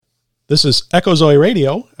This is Echo Zoe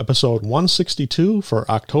Radio, episode 162 for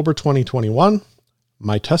October 2021,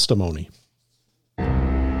 My Testimony.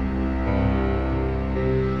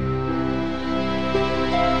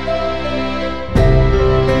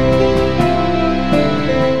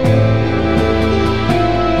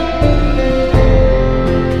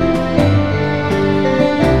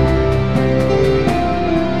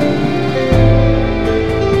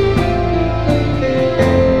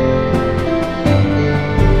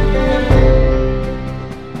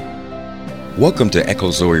 Welcome to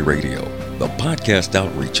Echo Zoe Radio, the podcast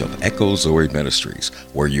outreach of Echo Zoe Ministries,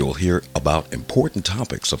 where you'll hear about important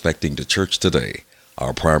topics affecting the church today.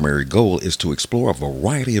 Our primary goal is to explore a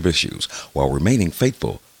variety of issues while remaining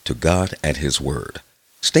faithful to God and His Word.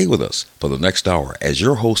 Stay with us for the next hour as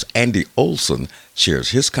your host, Andy Olson,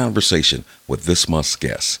 shares his conversation with this month's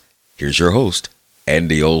guest. Here's your host,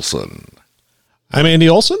 Andy Olson. I'm Andy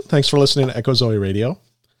Olson. Thanks for listening to Echo Zoe Radio.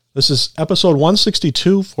 This is episode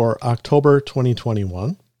 162 for October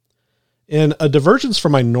 2021. In a divergence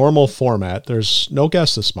from my normal format, there's no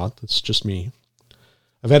guest this month. It's just me.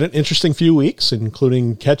 I've had an interesting few weeks,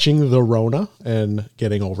 including catching the Rona and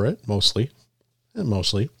getting over it, mostly.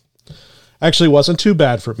 Actually, wasn't too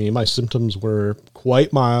bad for me. My symptoms were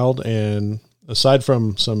quite mild, and aside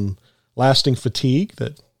from some lasting fatigue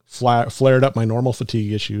that flared up my normal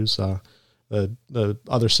fatigue issues, the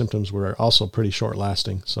other symptoms were also pretty short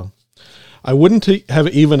lasting. So I wouldn't have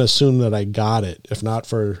even assumed that I got it if not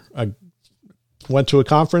for, I went to a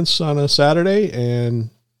conference on a Saturday and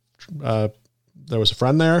there was a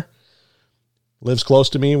friend there, lives close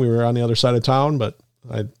to me. We were on the other side of town, but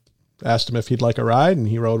I asked him if he'd like a ride and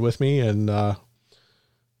he rode with me. And that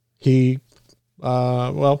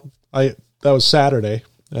was Saturday.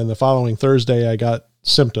 And the following Thursday I got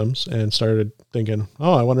symptoms and started thinking,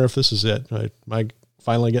 I wonder if this is it. Am I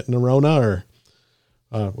finally getting the Rona?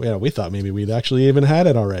 Or, we thought maybe we'd actually even had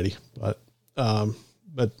it already. But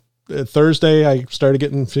Thursday I started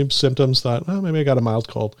getting symptoms, thought, maybe I got a mild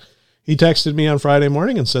cold. He texted me on Friday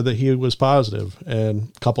morning and said that he was positive,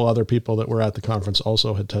 and a couple other people that were at the conference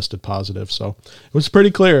also had tested positive. So it was pretty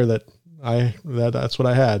clear that that's what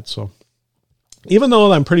I had. So even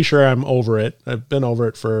though I'm pretty sure I'm over it, I've been over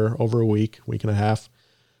it for over a week and a half.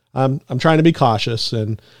 I'm trying to be cautious.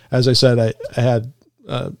 And as I said, I had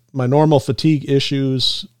my normal fatigue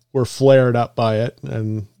issues were flared up by it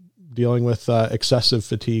and dealing with excessive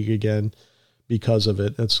fatigue again because of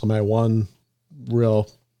it. It's my one real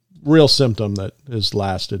symptom that has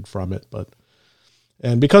lasted from it.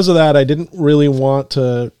 And because of that, I didn't really want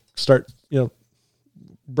to start,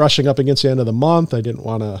 brushing up against the end of the month. I didn't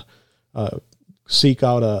want to seek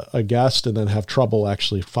out a guest and then have trouble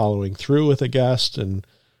actually following through with a guest and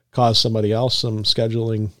cause somebody else some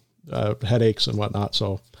scheduling headaches and whatnot.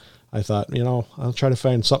 So I thought, I'll try to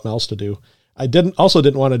find something else to do. I didn't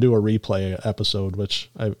want to do a replay episode, which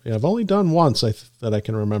I've only done once that I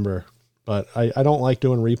can remember, but I don't like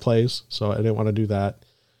doing replays, so I didn't want to do that.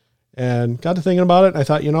 And got to thinking about it. And I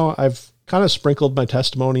thought, I've kind of sprinkled my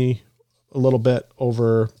testimony a little bit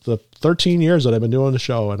over the 13 years that I've been doing the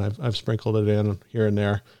show, and I've sprinkled it in here and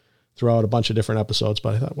there throughout a bunch of different episodes.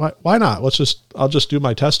 But I thought, why not? I'll just do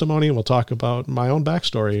my testimony, and we'll talk about my own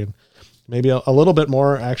backstory and maybe a little bit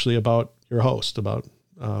more actually about your host, about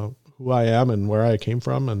who I am and where I came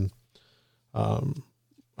from and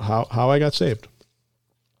how I got saved.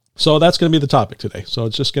 So that's going to be the topic today. So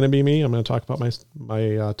it's just going to be me. I'm going to talk about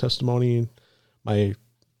my testimony, my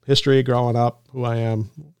history growing up, who I am,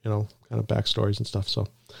 kind of backstories and stuff. So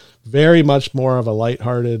very much more of a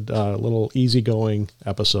lighthearted, little easygoing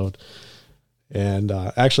episode. And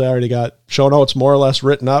actually I already got show notes more or less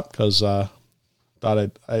written up because thought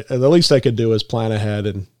the least I could do is plan ahead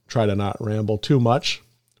and try to not ramble too much.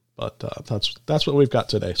 But that's what we've got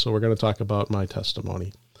today. So we're going to talk about my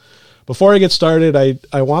testimony. Before I get started,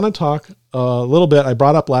 I want to talk a little bit. I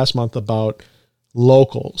brought up last month about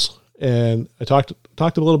locals. And I talked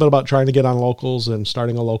a little bit about trying to get on locals and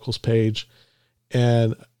starting a locals page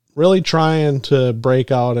and really trying to break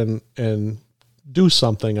out and do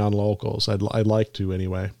something on locals. I'd like to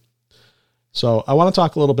anyway. So I want to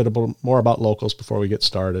talk a little bit more about locals before we get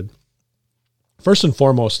started. First and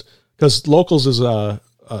foremost, because locals is a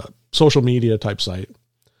social media type site,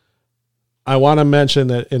 I want to mention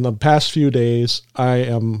that in the past few days, I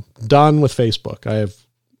am done with Facebook. I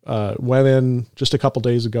have went in just a couple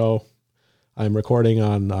days ago. I'm recording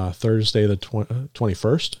on Thursday, the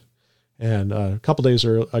 21st. And a couple days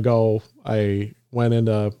ago, I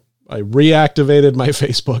reactivated my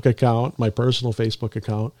Facebook account, my personal Facebook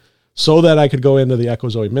account, so that I could go into the Echo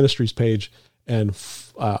Zoe Ministries page and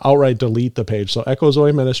outright delete the page. So Echo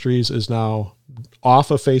Zoe Ministries is now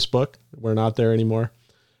off of Facebook. we're not there anymore.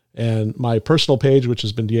 And my personal page, which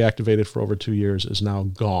has been deactivated for over 2 years, is now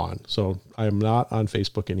gone. So I am not on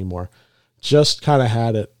Facebook anymore. Just kind of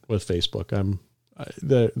had it with Facebook.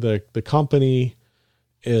 The company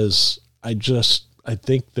is, I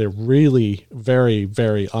think they're really very,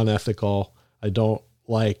 very unethical. I don't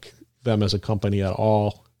like them as a company at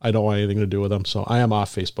all. I don't want anything to do with them. So I am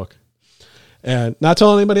off Facebook. And not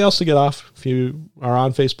telling anybody else to get off. If you are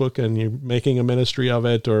on Facebook and you're making a ministry of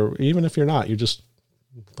it, or even if you're not, you're just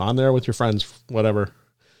on there with your friends, whatever.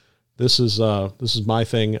 This is my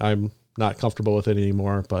thing. I'm not comfortable with it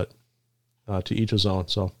anymore, but to each his own.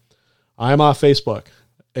 So I'm off Facebook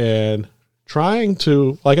and trying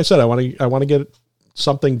to, like I said, I want to get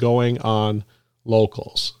something going on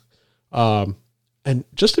locals. And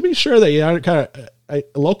just to be sure that you aren't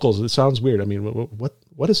locals, it sounds weird. I mean,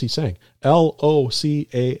 what is he saying?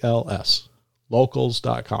 LOCALS,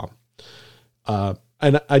 locals.com.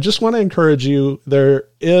 And I just want to encourage you, there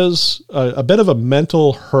is a bit of a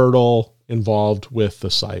mental hurdle involved with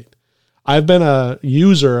the site. I've been a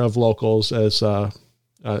user of locals as a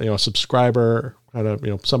subscriber,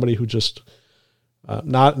 somebody who just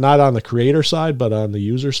not on the creator side, but on the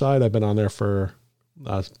user side. I've been on there for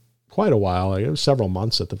quite a while, several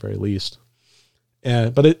months at the very least.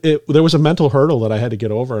 But there was a mental hurdle that I had to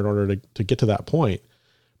get over in order to get to that point.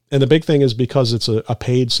 And the big thing is because it's a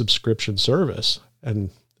paid subscription service.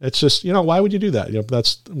 And it's just, why would you do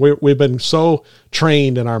that? We've been so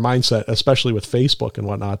trained in our mindset, especially with Facebook and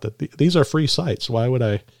whatnot, that these are free sites. Why would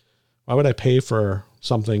I pay for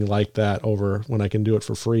something like that over when I can do it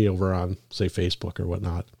for free over on, say, Facebook or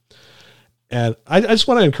whatnot? And I just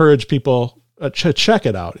want to encourage people to check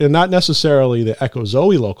it out, and not necessarily the Echo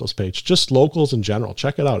Zoe locals page, just locals in general.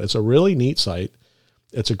 Check it out. It's a really neat site.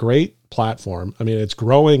 It's a great platform. I mean, it's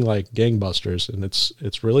growing like gangbusters, and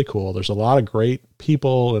it's really cool. There's a lot of great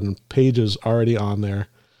people and pages already on there.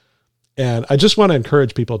 And I just want to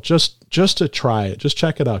encourage people just to try it. Just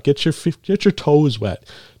check it out. Get your toes wet.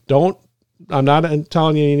 I'm not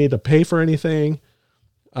telling you need to pay for anything.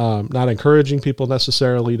 Not encouraging people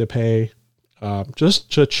necessarily to pay.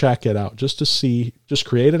 Just to check it out, just to see, just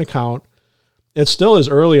create an account. It still is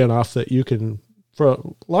early enough that you can, for a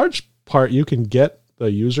large part, you can get the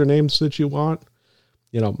usernames that you want.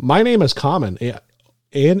 My name is common.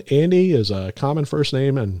 And Andy is a common first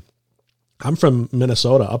name, and I'm from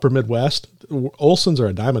Minnesota, upper Midwest. Olsons are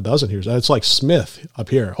a dime a dozen here. It's like Smith up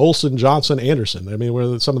here. Olson, Johnson, Anderson. I mean,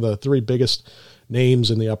 we're some of the three biggest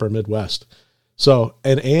names in the upper Midwest. So,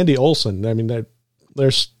 and Andy Olson, I mean,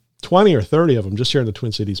 there's 20 or 30 of them just here in the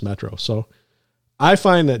Twin Cities metro. So I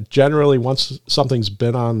find that generally once something's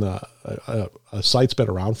been on a site's been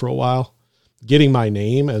around for a while, getting my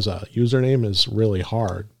name as a username is really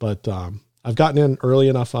hard. But I've gotten in early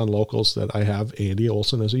enough on locals that I have Andy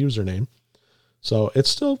Olson as a username. So it's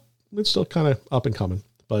still kind of up and coming.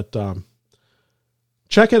 But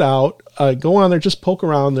check it out. Go on there, just poke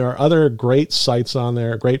around. There are other great sites on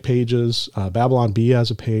there, great pages. Babylon Bee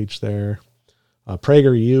has a page there.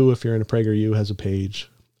 PragerU, if you're into PragerU, has a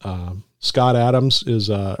page. Scott Adams is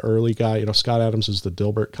an early guy. Scott Adams is the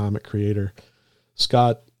Dilbert comic creator.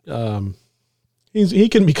 Scott, he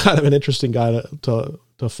can be kind of an interesting guy to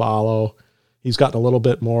follow. He's gotten a little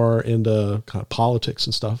bit more into kind of politics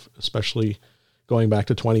and stuff, especially going back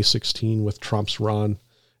to 2016 with Trump's run.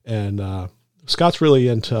 And Scott's really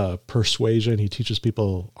into persuasion. He teaches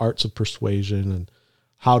people arts of persuasion and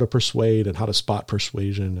how to persuade and how to spot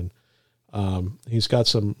persuasion. And he's got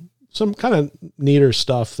some kind of neater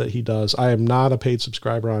stuff that he does. I am not a paid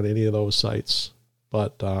subscriber on any of those sites,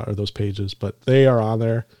 or those pages, but they are on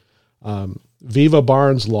there. Viva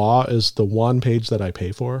Barnes Law is the one page that I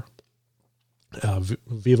pay for.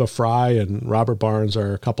 Viva Fry and Robert Barnes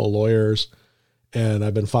are a couple of lawyers, and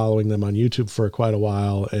I've been following them on YouTube for quite a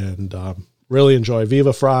while, and really enjoy.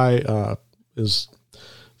 Viva Fry is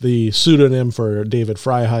the pseudonym for David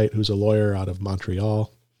Freiheit, who's a lawyer out of Montreal.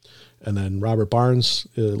 And then Robert Barnes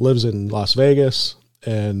lives in Las Vegas,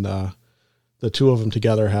 and the two of them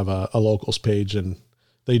together have a locals page, and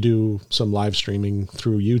they do some live streaming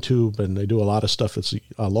through YouTube, and they do a lot of stuff that's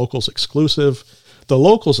locals exclusive. The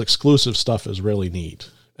locals exclusive stuff is really neat,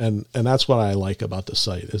 and that's what I like about the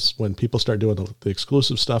site is when people start doing the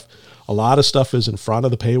exclusive stuff. A lot of stuff is in front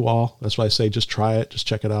of the paywall. That's why I say just try it, just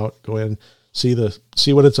check it out, go in, see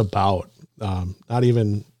what it's about.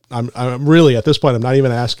 I'm really, at this point, I'm not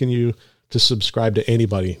even asking you to subscribe to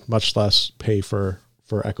anybody, much less pay for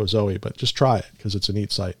Echo Zoe, but just try it because it's a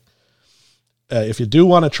neat site. If you do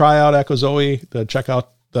want to try out Echo Zoe, check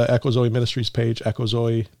out the Echo Zoe Ministries page,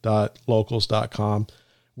 echozoe.locals.com.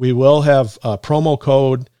 We will have a promo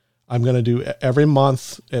code I'm going to do every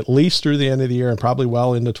month, at least through the end of the year and probably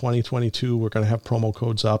well into 2022. We're going to have promo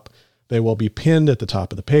codes up. They will be pinned at the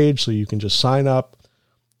top of the page, so you can just sign up,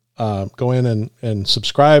 go in and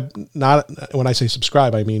subscribe. Not when I say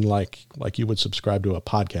subscribe, I mean like you would subscribe to a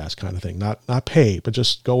podcast kind of thing. Not pay, but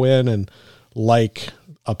just go in and like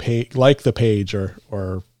the page,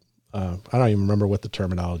 or I don't even remember what the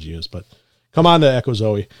terminology is, but come on to Echo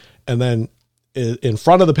Zoe, and then in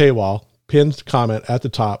front of the paywall, pinned comment at the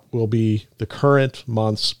top will be the current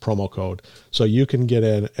month's promo code. So you can get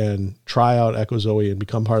in and try out Echo Zoe and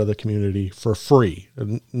become part of the community for free.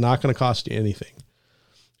 Not going to cost you anything.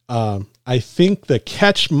 I think the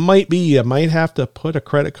catch might be you might have to put a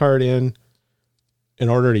credit card in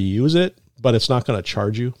order to use it, but it's not going to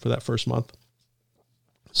charge you for that first month.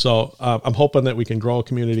 So I'm hoping that we can grow a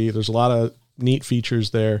community. There's a lot of neat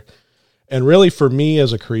features there. And really for me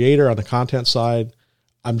as a creator on the content side,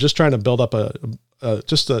 I'm just trying to build up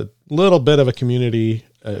just a little bit of a community.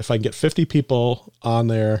 If I can get 50 people on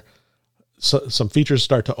there, some features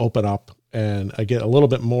start to open up and I get a little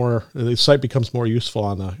bit more, the site becomes more useful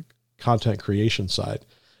on the content creation side.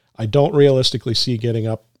 I don't realistically see getting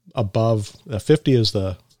up above 50 is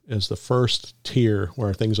the first tier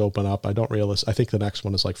where things open up. I think the next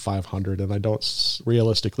one is like 500 and I don't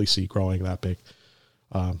realistically see growing that big.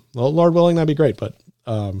 Well, Lord willing, that'd be great, but,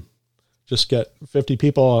 just get 50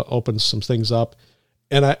 people, open some things up.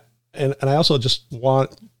 And I also just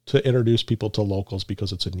want to introduce people to locals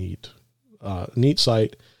because it's a neat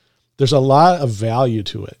site. There's a lot of value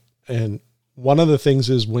to it. And one of the things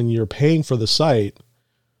is when you're paying for the site,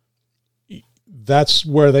 that's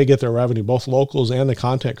where they get their revenue. Both locals and the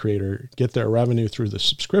content creator get their revenue through the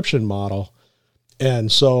subscription model. And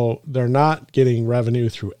so they're not getting revenue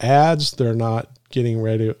through ads. They're not getting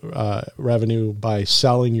revenue by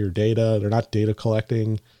selling your data. They're not data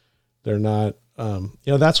collecting. They're not,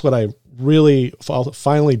 that's what I really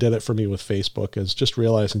finally did it for me with Facebook, is just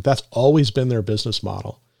realizing that's always been their business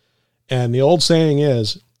model. And the old saying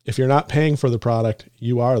is, if you're not paying for the product,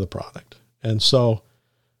 you are the product. And so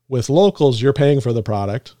with locals, you're paying for the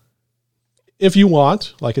product. If you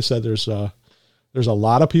want, like I said, there's a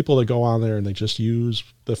lot of people that go on there and they just use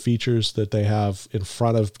the features that they have in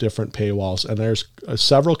front of different paywalls. And there's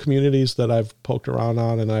several communities that I've poked around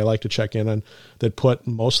on and I like to check in on that put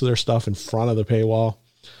most of their stuff in front of the paywall.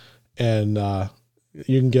 And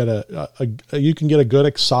you can get a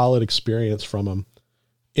good, solid experience from them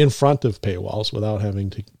in front of paywalls without having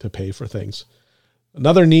to pay for things.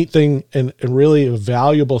 Another neat thing and really a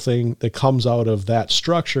valuable thing that comes out of that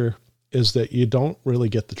structure is that you don't really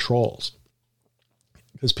get the trolls.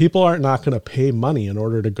 Because people are not going to pay money in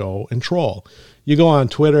order to go and troll. You go on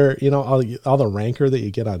Twitter, all the rancor that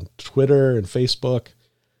you get on Twitter and Facebook,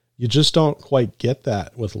 you just don't quite get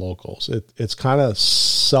that with locals. It's kind of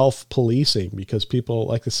self-policing because people,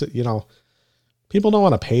 like I said, people don't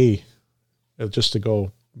want to pay just to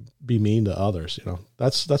go be mean to others.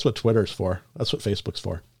 That's what Twitter's for. That's what Facebook's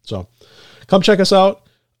for. So come check us out.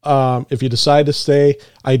 If you decide to stay,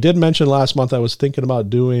 I did mention last month I was thinking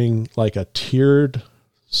about doing like a tiered,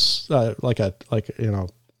 I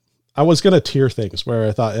was going to tier things where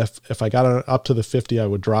I thought if I got up to the 50, I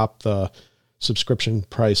would drop the subscription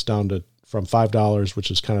price down from $5, which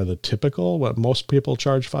is kind of the typical, what most people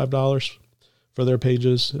charge $5 for their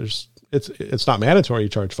pages. It's not mandatory you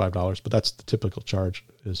charge $5, but that's the typical charge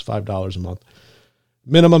is $5 a month.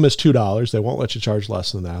 Minimum is $2. They won't let you charge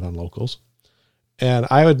less than that on locals. And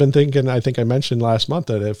I had been thinking, I think I mentioned last month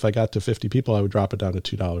that if I got to 50 people, I would drop it down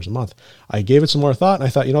to $2 a month. I gave it some more thought and I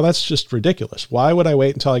thought, that's just ridiculous. Why would I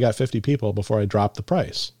wait until I got 50 people before I drop the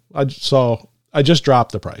price? So I just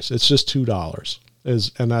dropped the price. It's just $2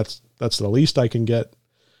 and that's the least I can get.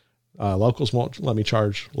 Locals won't let me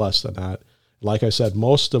charge less than that. Like I said,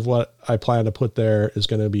 most of what I plan to put there is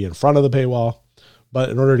going to be in front of the paywall,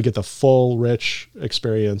 but in order to get the full rich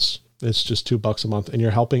experience, it's just $2 a month and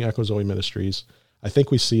you're helping Echo Zoe Ministries. I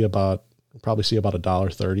think we probably see about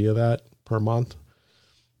 $1.30 of that per month.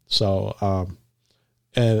 So,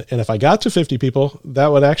 and if I got to 50 people,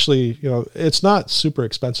 that would actually, it's not super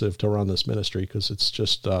expensive to run this ministry because it's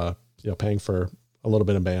just, paying for a little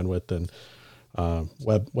bit of bandwidth and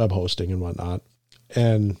web hosting and whatnot.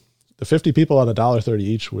 And the 50 people at $1.30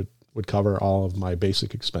 each would cover all of my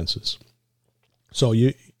basic expenses. So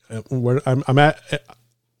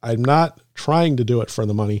I'm not trying to do it for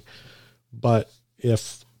the money, but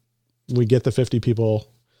if we get the 50 people,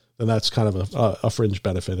 then that's kind of a fringe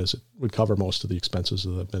benefit, as it would cover most of the expenses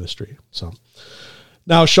of the ministry. So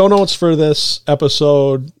now show notes for this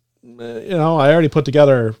episode, I already put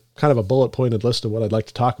together kind of a bullet pointed list of what I'd like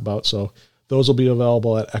to talk about. So those will be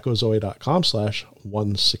available at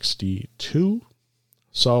echozoe.com/162.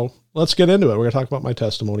 So let's get into it. We're going to talk about my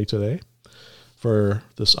testimony today for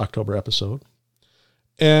this October episode.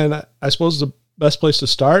 And I suppose the best place to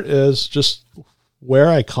start is just where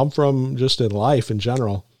I come from just in life in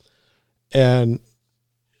general. And,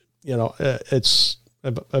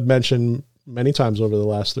 I've mentioned many times over the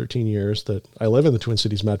last 13 years that I live in the Twin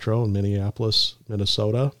Cities Metro in Minneapolis,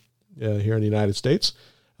 Minnesota, here in the United States.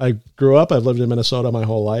 I've lived in Minnesota my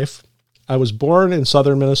whole life. I was born in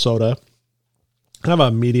southern Minnesota, kind of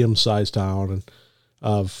a medium-sized town, and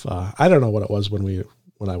I don't know what it was when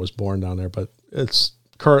I was born down there, but it's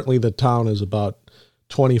currently the town is about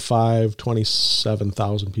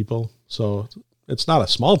 27,000 people. So it's not a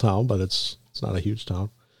small town, but it's not a huge town.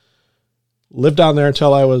 Lived down there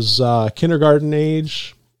until I was kindergarten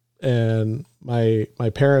age, and my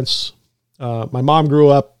parents, my mom grew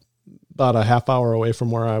up about a half hour away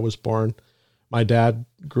from where I was born. My dad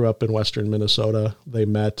grew up in western Minnesota. They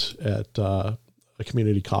met at a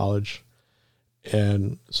community college,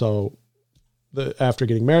 and so after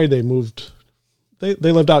getting married, they moved. They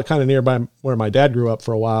lived out kind of nearby where my dad grew up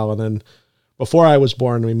for a while, and then before I was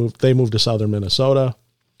born, they moved to southern Minnesota.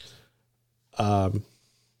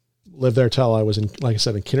 Lived there till I was in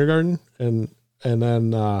kindergarten, and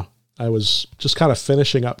then I was just kind of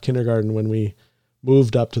finishing up kindergarten when we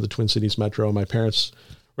moved up to the Twin Cities Metro. My parents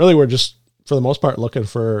really were just, for the most part, looking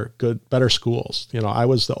for better schools. I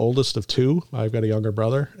was the oldest of two. I've got a younger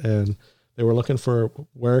brother, and they were looking for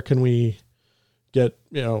where can we get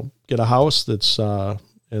a house that's in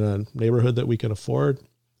a neighborhood that we can afford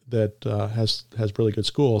that has really good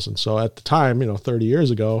schools. And so at the time, 30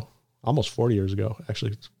 years ago, almost 40 years ago,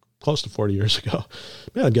 actually close to 40 years ago,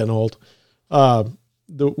 man, I'm getting old.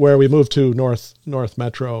 Where we moved to North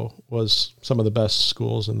Metro was some of the best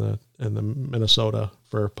schools in the Minnesota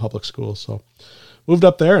for public schools. So moved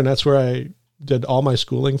up there, and that's where I did all my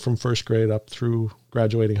schooling from first grade up through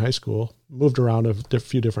graduating high school. Moved around a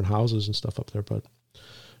few different houses and stuff up there, but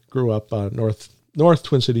grew up North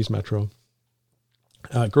Twin Cities Metro.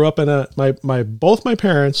 Grew up in both my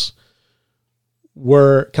parents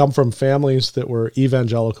come from families that were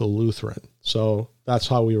evangelical Lutheran. So that's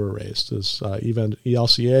how we were raised, as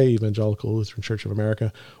ELCA, Evangelical Lutheran Church of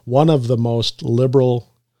America, one of the most liberal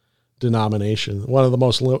denominations, one of the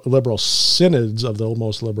most liberal synods of the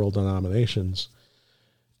most liberal denominations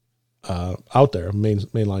out there,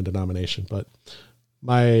 mainline denomination. But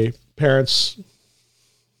my parents,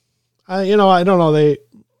 I don't know,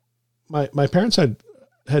 my parents had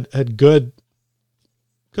good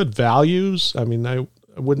values. I mean, I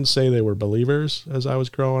wouldn't say they were believers as I was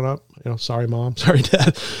growing up. Sorry, Mom, sorry,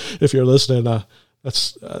 Dad, if you're listening.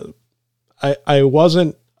 I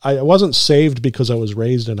wasn't saved because I was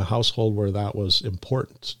raised in a household where that was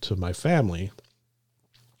important to my family,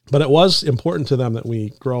 but it was important to them that we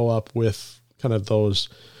grow up with kind of those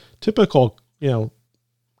typical,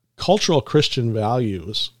 cultural Christian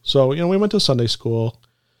values. So, we went to Sunday school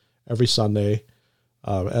every Sunday.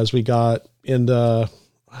 As we got into,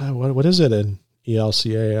 what is it in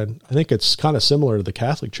ELCA? And I think it's kind of similar to the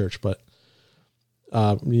Catholic Church, but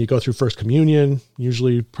you go through First Communion,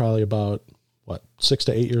 usually probably about 6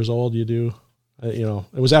 to 8 years old. You do, it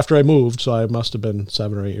was after I moved, so I must have been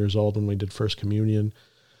 7 or 8 years old when we did First Communion.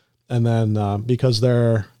 And then because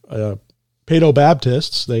they're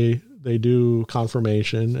Paedo-Baptists, they do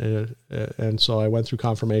confirmation, and so I went through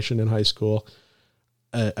confirmation in high school.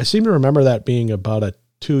 I seem to remember that being about a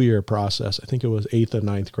 2-year process. I think it was 8th and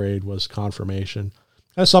 9th grade was confirmation.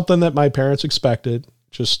 That's something that my parents expected,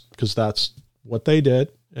 just because that's what they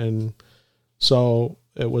did. And so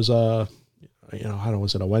it was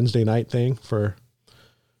was it a Wednesday night thing for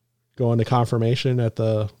going to confirmation at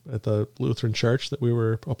the Lutheran church that we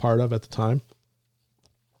were a part of at the time.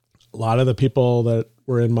 A lot of the people that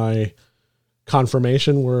were in my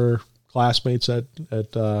confirmation were classmates at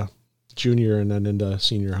junior and then into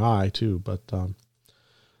senior high too. But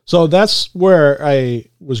so that's where I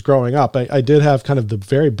was growing up. I did have kind of the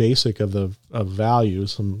very basic of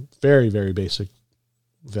values, some very, very basic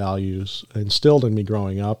values instilled in me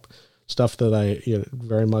growing up, stuff that I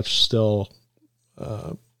very much still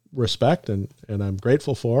respect and I'm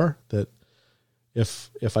grateful for. That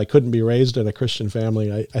if I couldn't be raised in a Christian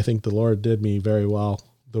family, I think the Lord did me very well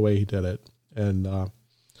the way he did it. And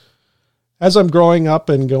as I'm growing up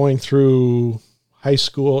and going through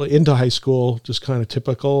into high school, just kind of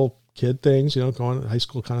typical kid things, going to high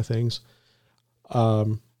school kind of things.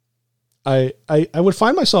 I would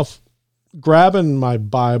find myself grabbing my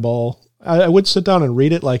Bible. I would sit down and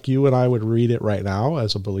read it like you and I would read it right now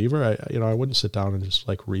as a believer. I wouldn't sit down and just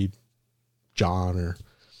like read John or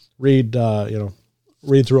read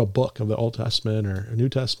through a book of the Old Testament or a New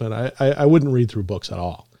Testament. I wouldn't read through books at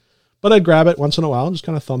all, but I'd grab it once in a while and just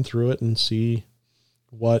kind of thumb through it and see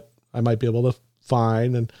what I might be able to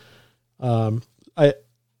find. And I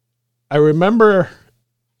remember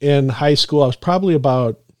in high school, I was probably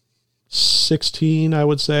about 16, I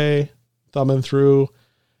would say, thumbing through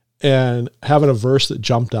and having a verse that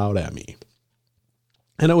jumped out at me.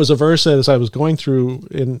 And it was a verse that as I was going through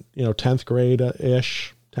in, 10th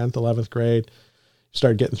grade-ish, 10th, 11th grade,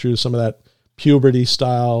 started getting through some of that puberty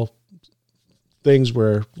style things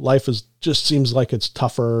where life just seems like it's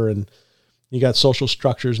tougher and you got social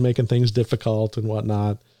structures making things difficult and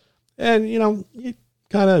whatnot. And, you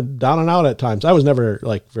kind of down and out at times. I was never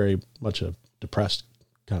like very much a depressed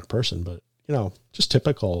kind of person, but, just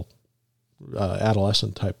typical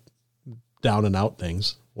adolescent type down and out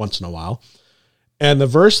things once in a while. And the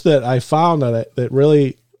verse that I found that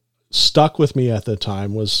really stuck with me at the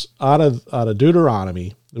time was out of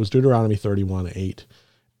Deuteronomy. It was Deuteronomy 31:8.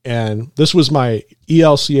 And this was my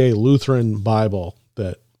ELCA Lutheran Bible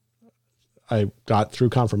that I got through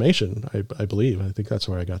confirmation, I believe. I think that's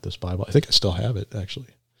where I got this Bible. I think I still have it,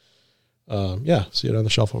 actually. See it on the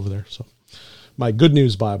shelf over there. So my Good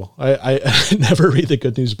News Bible. I never read the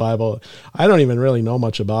Good News Bible. I don't even really know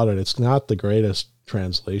much about it. It's not the greatest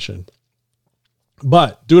translation.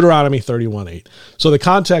 But Deuteronomy 31:8. So the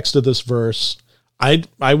context of this verse, I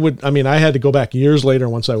had to go back years later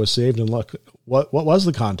once I was saved and look, what was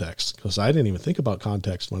the context? Because I didn't even think about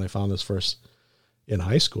context when I found this verse in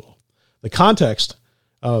high school. The context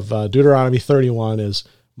of Deuteronomy 31 is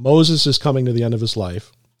Moses is coming to the end of his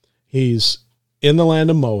life. He's in the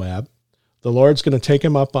land of Moab. The Lord's going to take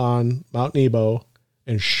him up on Mount Nebo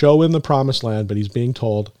and show him the promised land, but he's being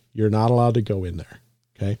told, you're not allowed to go in there.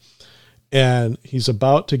 Okay. And he's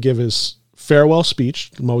about to give his farewell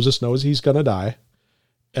speech. Moses knows he's going to die.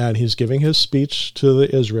 And he's giving his speech to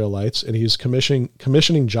the Israelites, and he's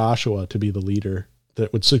commissioning Joshua to be the leader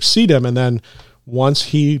that would succeed him. And then once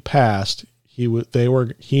he passed, he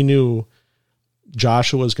knew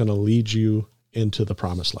Joshua was going to lead you into the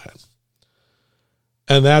promised land.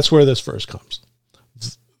 And that's where this verse comes.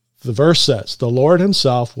 The verse says, the Lord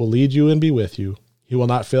himself will lead you and be with you. He will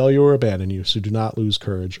not fail you or abandon you, so do not lose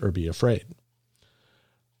courage or be afraid.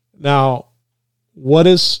 Now, what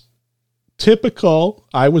is typical,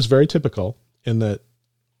 I was very typical in that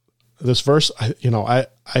this verse, I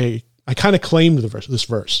kind of claimed this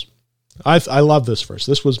verse. I love this verse.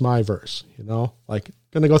 This was my verse, going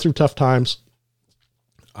to go through tough times.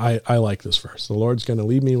 I like this verse. The Lord's going to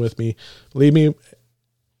lead me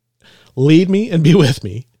and be with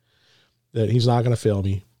me, that he's not going to fail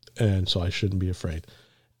me. And so I shouldn't be afraid.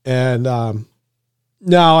 And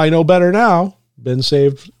now I know better now, been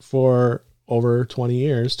saved for over 20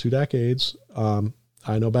 years, 2 decades.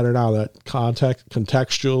 I know better now that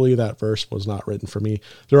contextually that verse was not written for me.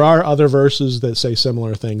 There are other verses that say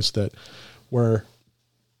similar things that were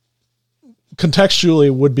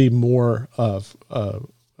contextually would be more of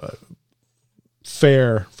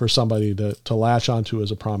fair for somebody to latch onto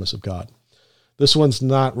as a promise of God. This one's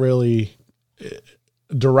not really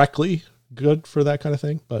directly good for that kind of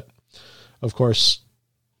thing, but of course,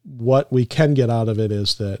 what we can get out of it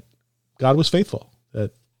is that God was faithful,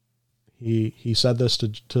 that he said this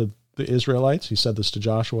to the Israelites, he said this to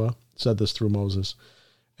Joshua, said this through Moses,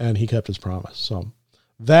 and he kept his promise. So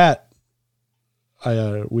that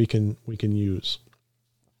we can use.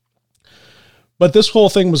 But this whole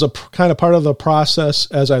thing was a kind of part of the process.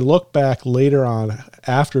 As I look back later on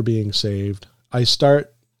after being saved, I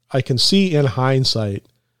can see in hindsight,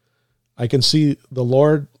 I can see the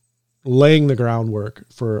Lord laying the groundwork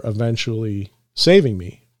for eventually saving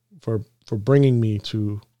me, for bringing me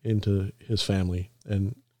into his family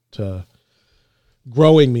and to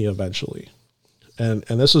growing me eventually. And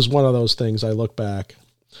this is one of those things I look back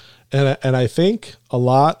and I think a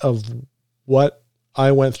lot of what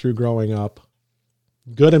I went through growing up,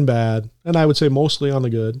 good and bad, and I would say mostly on the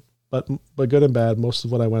good, but good and bad, most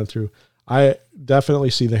of what I went through, I definitely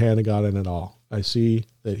see the hand of God in it all. I see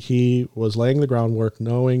that he was laying the groundwork,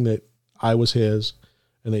 knowing that I was his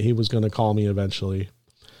and that he was going to call me eventually.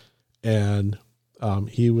 And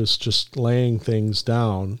he was just laying things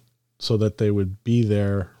down so that they would be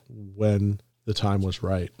there when the time was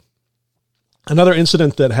right. Another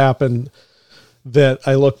incident that happened that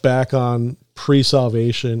I look back on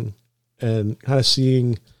pre-salvation and kind of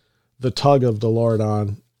seeing the tug of the Lord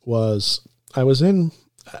on was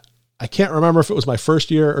I can't remember if it was my first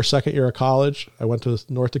year or second year of college. I went to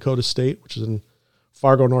North Dakota State, which is in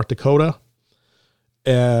Fargo, North Dakota,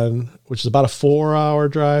 and which is about a 4-hour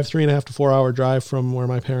drive, 3.5 to 4 hour drive from where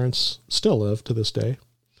my parents still live to this day.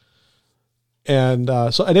 And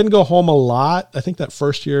so I didn't go home a lot. I think that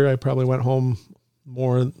first year I probably went home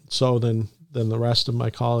more so than the rest of my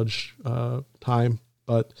college time.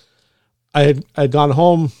 But I'd gone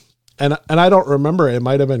home, and I don't remember. It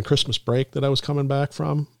might have been Christmas break that I was coming back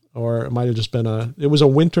from, or it might have just been it was a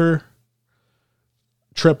winter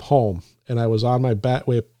trip home, and I was on my back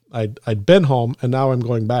way. I'd been home, and now I'm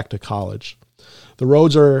going back to college. The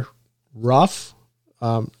roads are rough,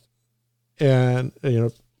 and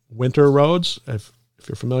winter roads. If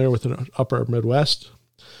you're familiar with the upper Midwest,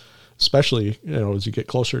 especially as you get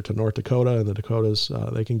closer to North Dakota and the Dakotas,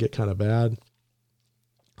 they can get kind of bad.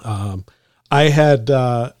 I had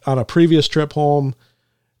on a previous trip home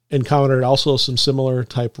encountered also some similar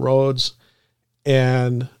type roads,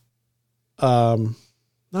 and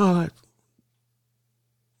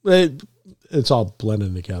it's all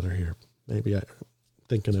blending together here. Maybe I'm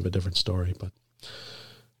thinking of a different story, but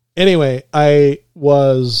anyway, I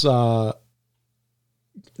was not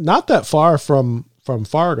that far from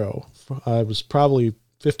Fargo. I was probably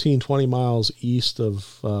 15, 20 miles east of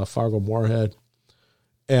Fargo-Moorhead,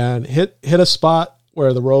 and hit a spot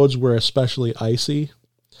where the roads were especially icy.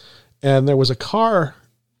 And there was a car,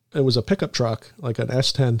 it was a pickup truck, like an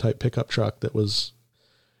S10 type pickup truck that was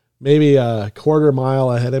maybe a quarter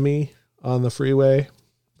mile ahead of me on the freeway,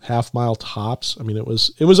 half mile tops. I mean, it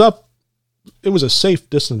was a safe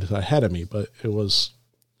distance ahead of me, but it was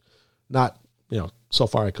not, so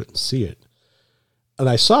far I couldn't see it. And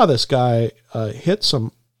I saw this guy hit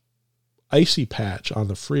some icy patch on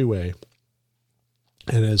the freeway,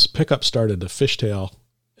 and his pickup started to fishtail.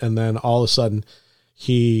 And then all of a sudden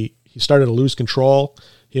he started to lose control.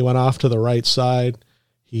 He went off to the right side.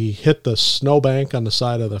 He hit the snowbank on the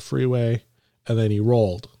side of the freeway, and then he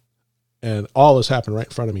rolled. And all this happened right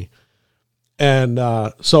in front of me. And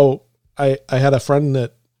so I had a friend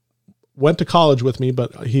that went to college with me,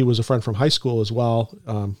 but he was a friend from high school as well.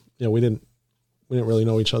 We didn't really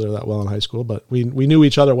know each other that well in high school, but we knew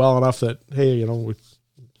each other well enough that, hey, we're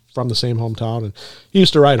from the same hometown. And he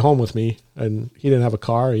used to ride home with me, and he didn't have a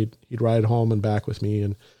car. He'd ride home and back with me.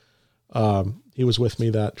 And he was with me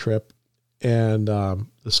that trip. And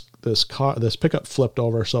this pickup flipped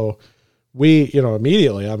over. So we,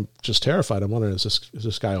 immediately, I'm just terrified. I'm wondering, is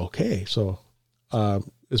this guy okay? So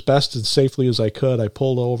as best and safely as I could, I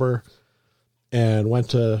pulled over and went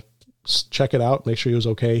to check it out, make sure he was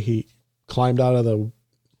okay. He climbed out of the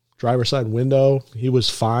driver's side window. He was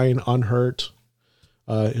fine, unhurt.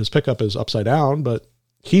 His pickup is upside down, but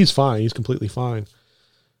he's fine. He's completely fine.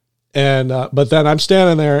 And but then I'm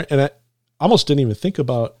standing there, and I almost didn't even think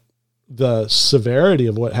about the severity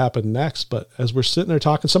of what happened next. But as we're sitting there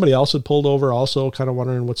talking, somebody else had pulled over also, kind of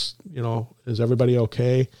wondering is everybody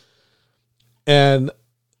okay? And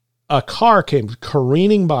a car came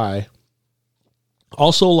careening by,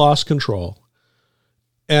 also lost control,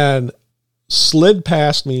 and slid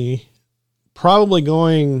past me, probably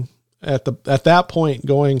going at that point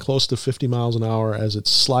going close to 50 miles an hour as it's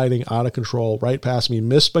sliding out of control right past me,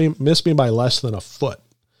 missed me by less than a foot.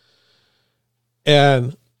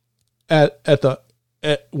 And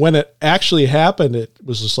when it actually happened, it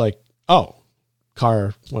was just like, oh,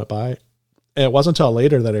 car went by. And it wasn't until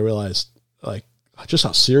later that I realized just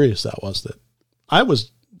how serious that was, that I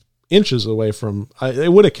was inches away from,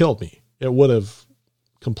 it would have killed me. It would have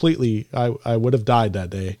completely, I would have died that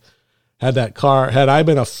day. Had I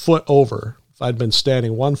been a foot over, if I'd been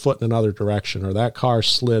standing 1 foot in another direction, or that car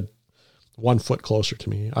slid 1 foot closer to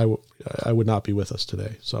me, I would not be with us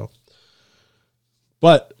today. So,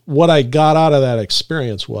 but what I got out of that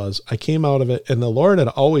experience was I came out of it, and the Lord had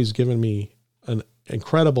always given me an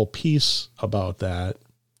incredible peace about that.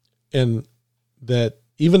 And that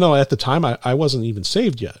even though at the time I wasn't even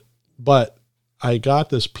saved yet, but I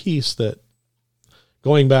got this peace that,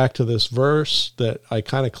 going back to this verse that I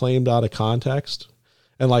kind of claimed out of context.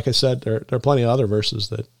 And like I said, there are plenty of other verses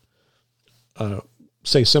that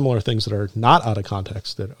say similar things that are not out of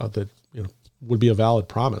context, that would be a valid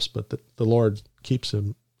promise, but that the Lord keeps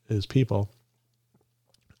his people.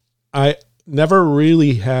 I never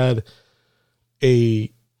really had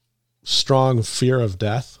a strong fear of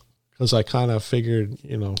death, because I kind of figured,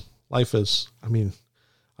 life is,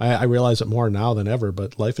 I realize it more now than ever,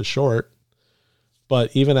 but life is short.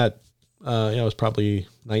 But even at, I was probably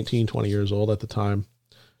 19, 20 years old at the time,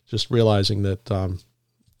 just realizing that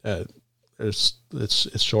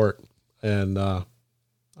it's short, and I'm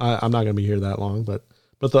not going to be here that long. But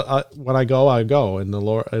when I go, and the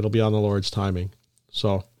Lord, it'll be on the Lord's timing.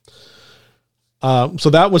 So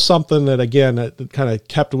that was something that, again, it kind of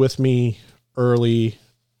kept with me early,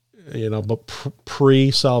 but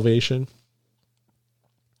pre-salvation.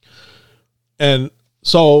 And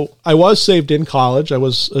So I was saved in college. I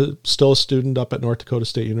was still a student up at North Dakota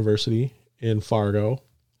State University in Fargo.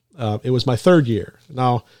 It was my third year.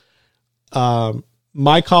 Now,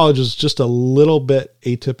 my college is just a little bit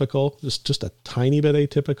atypical, just a tiny bit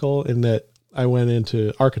atypical in that I went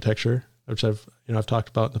into architecture, which I've talked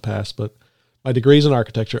about in the past, but my degree's in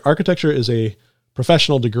architecture. Architecture is a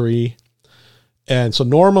professional degree. And so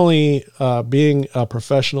normally, being a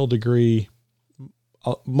professional degree,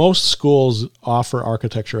 most schools offer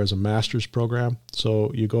architecture as a master's program.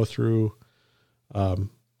 So you go through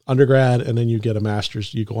undergrad and then you get a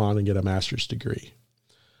master's, you go on and get a master's degree.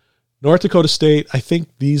 North Dakota State, I think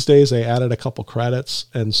these days they added a couple credits.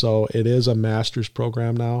 And so it is a master's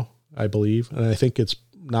program now, I believe. And I think it's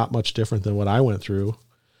not much different than what I went through,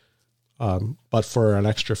 but for an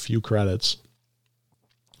extra few credits.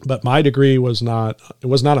 But my degree it was not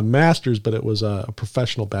a master's, but it was a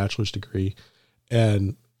professional bachelor's degree.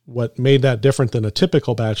 And what made that different than a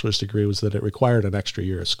typical bachelor's degree was that it required an extra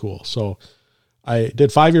year of school. So I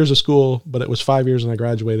did 5 years of school, but it was 5 years and I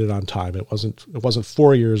graduated on time. It wasn't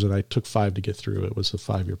 4 years and I took 5 to get through. It was a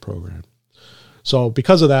 5-year program. So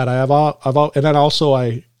because of that, and then also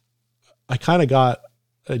I kind of got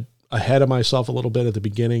ahead of myself a little bit at the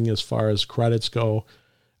beginning as far as credits go.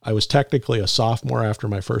 I was technically a sophomore after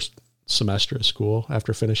my first semester of school,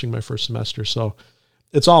 after finishing my first semester. So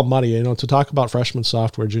it's all muddy, to talk about freshman,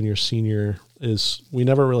 sophomore, junior, senior we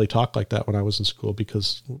never really talked like that when I was in school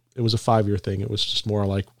because it was a 5-year thing. It was just more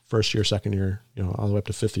like first year, second year, all the way up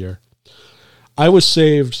to 5th year. I was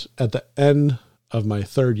saved at the end of my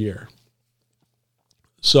 3rd year.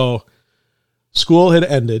 So school had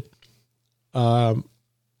ended. And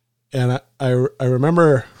I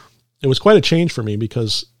remember it was quite a change for me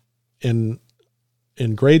because in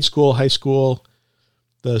grade school, high school,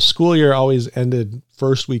 the school year always ended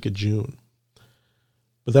first week of June.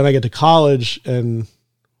 But then I get to college and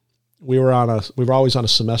we were always on a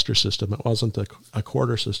semester system. It wasn't a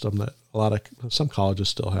quarter system that some colleges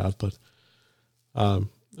still have, but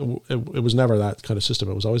it was never that kind of system.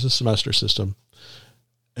 It was always a semester system.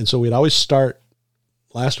 And so we'd always start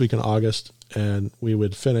last week in August and we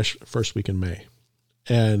would finish first week in May.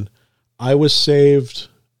 And I was saved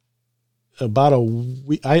about a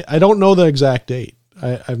week. I don't know the exact date.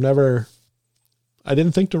 I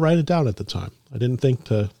didn't think to write it down at the time. I didn't think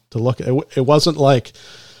to look at it. It wasn't like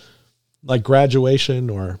graduation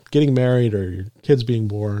or getting married or your kids being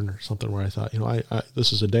born or something where I thought,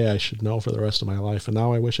 this is a day I should know for the rest of my life. And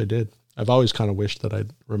now I wish I did. I've always kind of wished that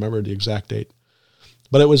I'd remembered the exact date,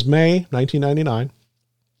 but it was May 1999.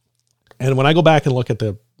 And when I go back and look at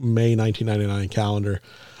the May 1999 calendar,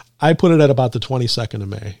 I put it at about the 22nd of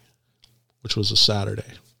May, which was a Saturday.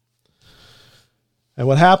 And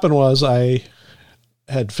what happened was I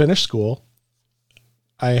had finished school.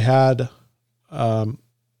 I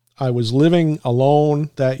was living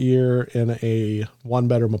alone that year in a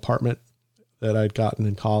 1-bedroom apartment that I'd gotten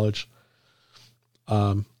in college.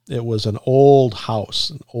 It was an old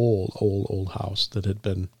house, an old house that had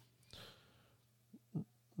been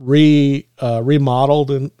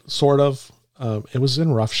remodeled and sort of. It was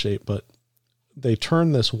in rough shape, but they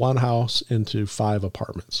turned this one house into 5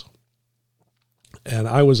 apartments. And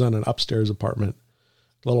I was in an upstairs apartment,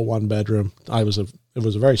 little 1-bedroom. It was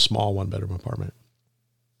a very small 1-bedroom apartment.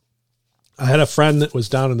 I had a friend that was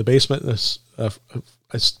down in the basement. I'm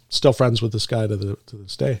still friends with this guy to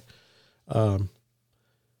this day.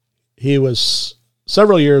 He was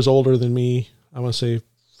several years older than me. I want to say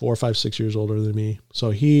 4, 5, 6 years older than me.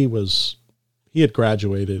 So he had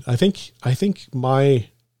graduated. I think my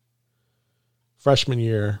freshman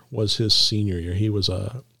year was his senior year. He was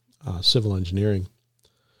a civil engineering.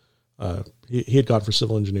 He had gone for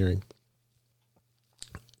civil engineering,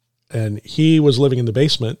 and he was living in the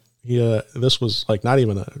basement. This was not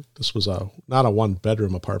a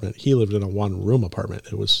 1-bedroom apartment. He lived in a 1-room apartment.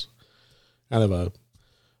 It was kind of a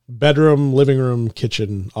bedroom, living room,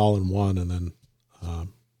 kitchen, all in one, and then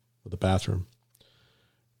with a bathroom.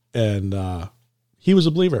 And he was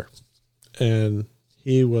a believer, and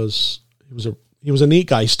he was a neat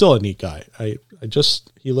guy. He's still a neat guy.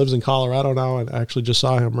 He lives in Colorado now, and I actually just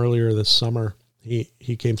saw him earlier this summer.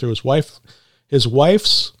 He came through. His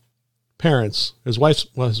wife's parents, his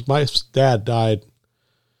wife's dad died,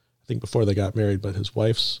 I think before they got married, but his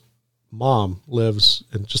wife's mom lives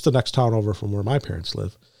in just the next town over from where my parents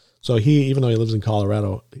live. So even though he lives in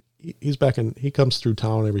Colorado, he comes through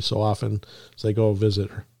town every so often as they go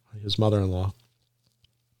visit his mother-in-law.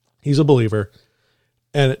 He's a believer.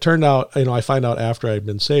 And it turned out, I find out after I'd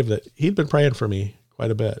been saved that he'd been praying for me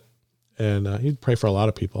quite a bit. And he'd pray for a lot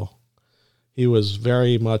of people. He was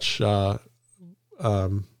very much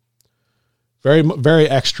very, very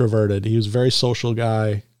extroverted. He was a very social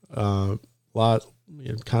guy, kind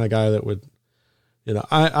of guy that would,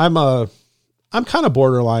 I'm kind of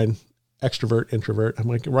borderline extrovert, introvert. I'm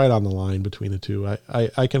like right on the line between the two.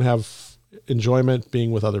 I can have enjoyment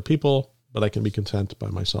being with other people, but I can be content by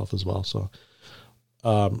myself as well. So,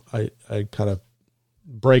 I kind of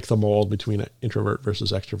break the mold between introvert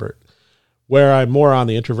versus extrovert. Where I'm more on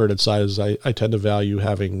the introverted side is I tend to value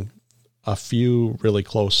having a few really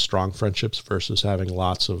close, strong friendships versus having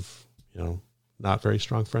lots of, not very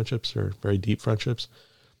strong friendships or very deep friendships.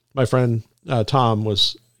 My friend Tom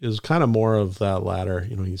is kind of more of that latter.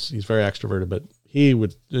 He's very extroverted, but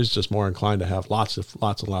is just more inclined to have lots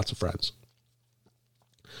and lots of friends,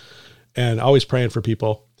 and always praying for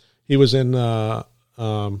people. He was in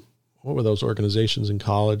what were those organizations in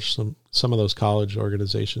college? Some of those college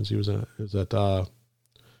organizations. He was at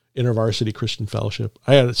InterVarsity Christian Fellowship.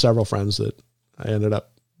 I had several friends that I ended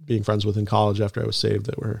up being friends with in college after I was saved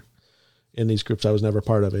that were in these groups. I was never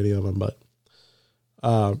part of any of them, but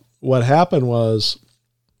what happened was,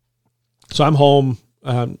 so I'm home.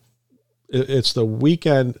 It's the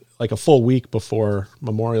weekend, like a full week before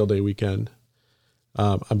Memorial Day weekend.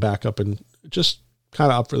 I'm back up and just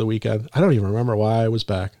kind of up for the weekend. I don't even remember why I was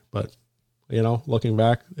back, but looking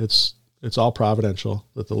back, it's all providential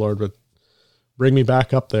that the Lord would bring me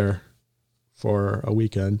back up there for a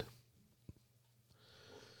weekend.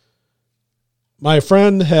 My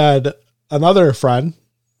friend had another friend,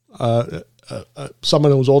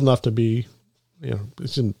 someone who was old enough to be,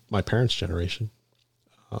 it's in my parents' generation,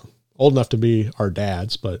 old enough to be our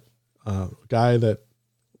dads, but a guy that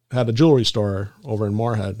had a jewelry store over in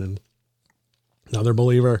Moorhead, and another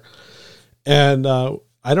believer. And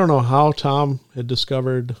I don't know how Tom had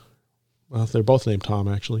discovered, well, they're both named Tom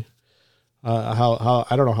actually, how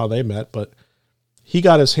I don't know how they met, but he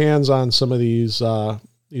got his hands on some of these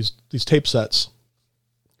tape sets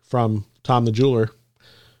from Tom the Jeweler,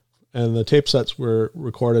 and the tape sets were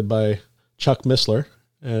recorded by Chuck Missler.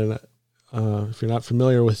 And if you're not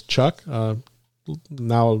familiar with Chuck,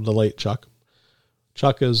 now the late Chuck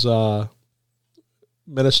is had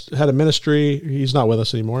a ministry. He's not with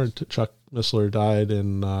us anymore. Chuck Missler died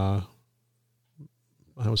in I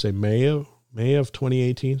would say May of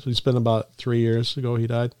 2018. So it's been about 3 years ago he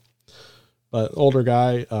died. But older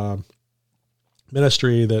guy,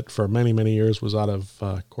 ministry that for many, many years was out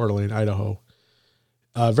of Coeur d'Alene, Idaho.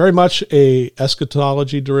 Very much a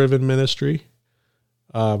eschatology-driven ministry.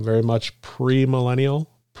 Very much pre-millennial,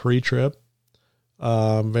 pre-trib.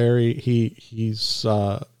 He's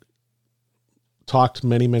talked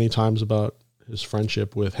many, many times about his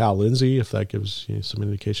friendship with Hal Lindsey, if that gives you some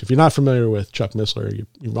indication. If you're not familiar with Chuck Missler,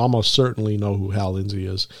 you almost certainly know who Hal Lindsey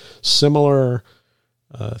is. Similar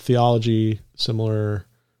theology,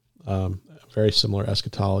 very similar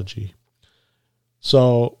eschatology.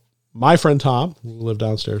 So my friend Tom, who lived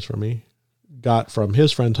downstairs from me, got from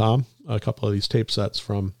his friend Tom a couple of these tape sets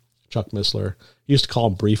from Chuck Missler. He used to call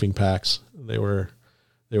them briefing packs. They were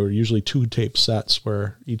usually 2 tape sets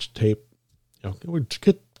where each tape, were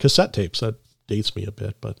cassette tapes. That dates me a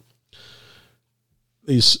bit, but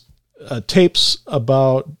these tapes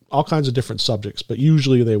about all kinds of different subjects, but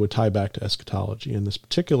usually they would tie back to eschatology. And this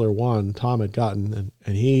particular one Tom had gotten,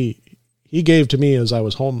 and he gave to me as I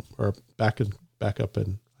was home, or back up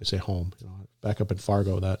in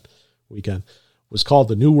Fargo that weekend, was called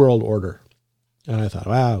The New World Order. And I thought,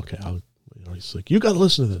 wow, okay, he's like, you got to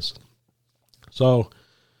listen to this. So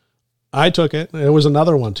I took it. There was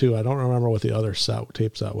another one too. I don't remember what the other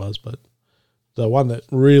tape set was, but the one that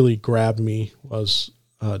really grabbed me was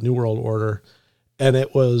New World Order. And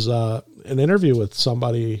it was an interview with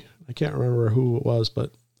somebody, I can't remember who it was,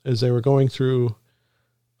 but as they were going through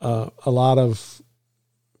a lot of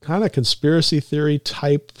kind of conspiracy theory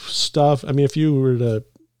type stuff. I mean, if you were to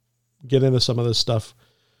get into some of this stuff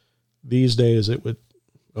these days,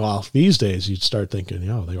 these days you'd start thinking,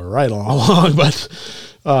 they were right all along,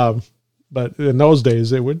 but in those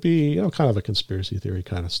days it would be, kind of a conspiracy theory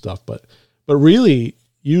kind of stuff, but really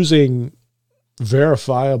using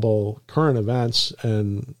verifiable current events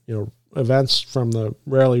and, events from the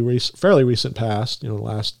fairly recent past, the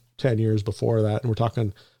last 10 years before that. And we're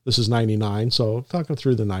talking, this is 99. So talking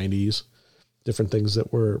through the 90s, different things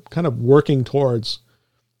that were kind of working towards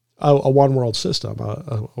a one world system,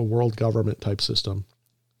 a world government type system.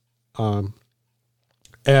 And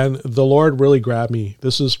the Lord really grabbed me.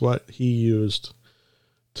 This is what he used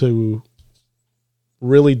to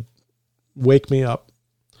really wake me up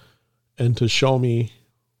and to show me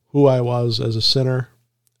who I was as a sinner,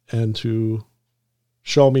 and to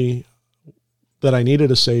show me that I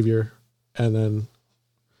needed a Savior, and then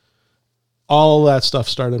all that stuff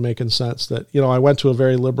started making sense. That, I went to a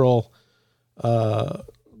very liberal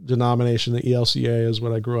denomination. The ELCA is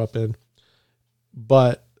what I grew up in.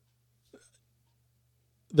 But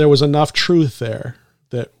there was enough truth there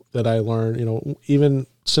that I learned, even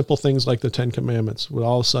simple things like the 10 Commandments would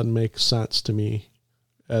all of a sudden make sense to me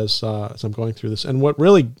as I'm going through this. And what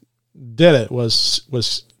really did it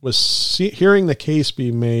was hearing the case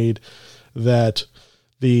be made that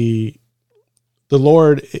the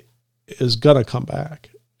Lord is gonna come back.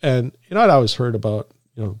 And I'd always heard about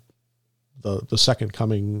the second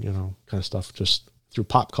coming, kind of stuff, just through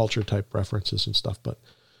pop culture type references and stuff. But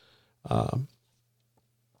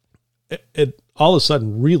it all of a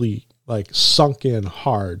sudden really like sunk in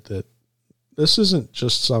hard that this isn't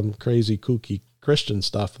just some crazy kooky Christian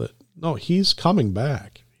stuff. That no, he's coming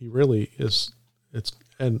back. He really is.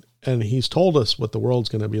 And he's told us what the world's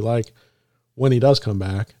going to be like when he does come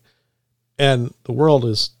back. And the world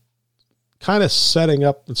is kind of setting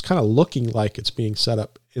up. It's kind of looking like it's being set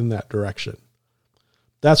up in that direction.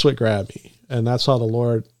 That's what grabbed me. And that's how the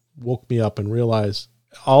Lord woke me up and realized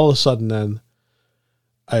all of a sudden then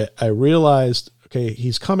I realized, okay,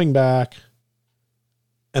 he's coming back.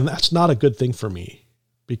 And that's not a good thing for me,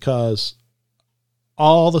 because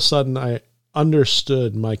all of a sudden I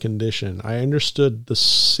understood my condition. I understood the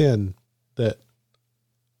sin that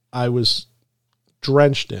I was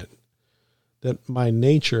drenched in, that my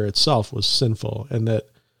nature itself was sinful, and that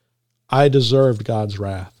I deserved God's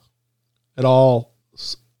wrath. It all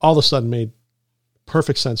of a sudden made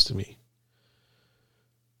perfect sense to me.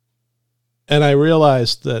 And I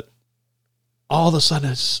realized that all of a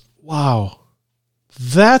sudden it's, wow,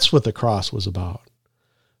 that's what the cross was about.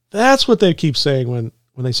 That's what they keep saying when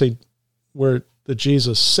they say that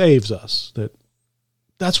Jesus saves us,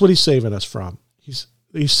 that's what he's saving us from. He's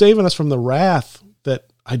saving us from the wrath that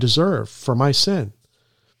I deserve for my sin.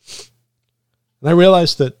 And I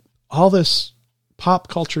realized that all this pop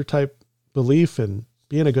culture type belief in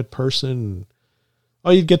being a good person,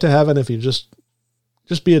 you'd get to heaven if you just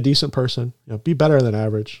be a decent person, be better than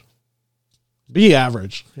average, be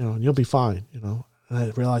average, and you'll be fine, And I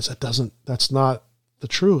realized that's not the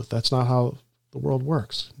truth. That's not how the world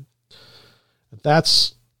works.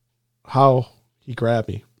 That's how he grabbed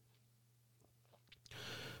me.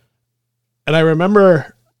 And I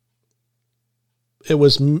remember it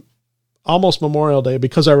was almost Memorial Day,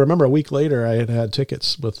 because I remember a week later I had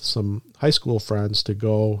tickets with some high school friends to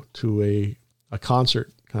go to a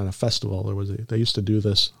concert kind of festival. They used to do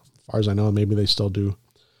this, as far as I know, maybe they still do.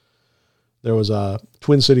 There was a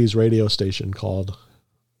Twin Cities radio station called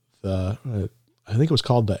I think it was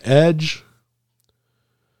called The Edge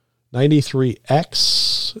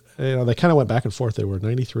 93X. They kind of went back and forth. They were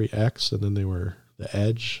 93X, and then they were The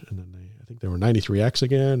Edge, and then I think they were 93X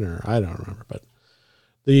again, or I don't remember. But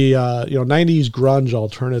the 90s grunge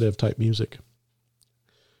alternative type music.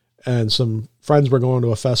 And some friends were going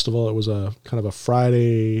to a festival. It was a kind of a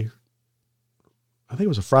Friday, I think it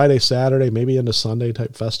was a Friday, Saturday, maybe into Sunday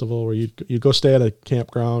type festival where you'd go stay at a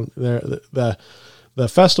campground. The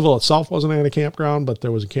festival itself wasn't at a campground, but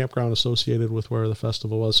there was a campground associated with where the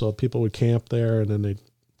festival was. So people would camp there, and then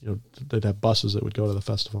they'd have buses that would go to the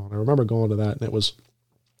festival. And I remember going to that, and it was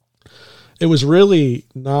really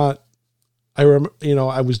not. I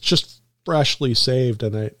was just freshly saved,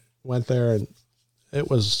 and I went there, and it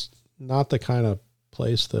was not the kind of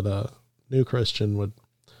place that a new Christian would.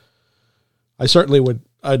 I certainly would.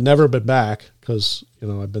 I'd never been back because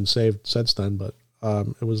I've been saved since then, but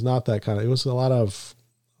it was not that kind of. It was a lot of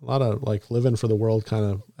like living for the world kind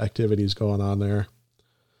of activities going on there.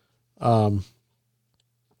 And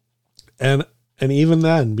even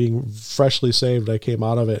then, being freshly saved, I came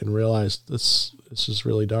out of it and realized this is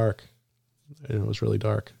really dark. And it was really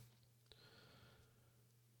dark.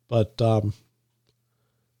 But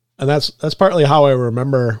and that's partly how I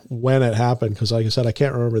remember when it happened, because like I said, I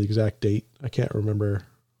can't remember the exact date. I can't remember,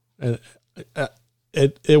 and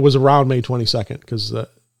it was around May 22nd, because the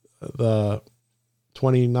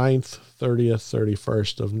 29th, 30th,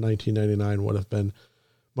 31st of 1999 would have been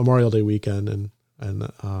Memorial Day weekend, and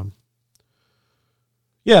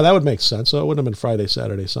yeah, that would make sense. So it wouldn't have been Friday,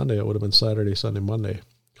 Saturday, Sunday. It would have been Saturday, Sunday, Monday,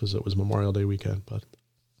 because it was Memorial Day weekend. But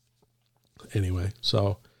anyway,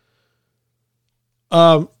 so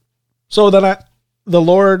then the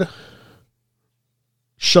Lord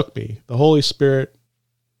shook me. The Holy Spirit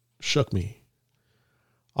shook me.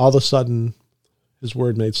 All of a sudden, his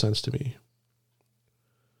word made sense to me.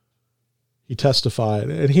 He testified,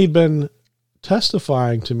 and he'd been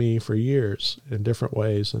testifying to me for years in different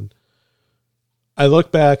ways. And I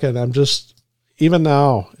look back, and I'm just, even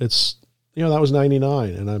now, it's, that was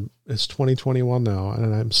 99, and it's 2021 now,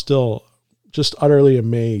 and I'm still just utterly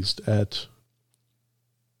amazed at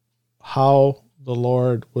how the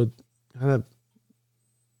Lord would kind of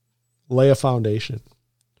lay a foundation,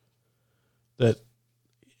 that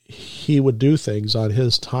he would do things on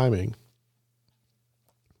his timing,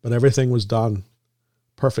 but everything was done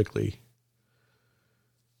perfectly.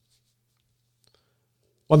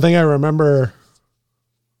 One thing I remember,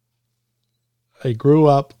 I grew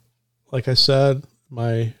up, like I said,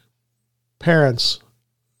 my parents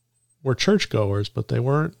were churchgoers, but they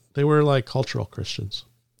were like cultural Christians.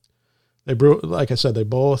 Like I said, they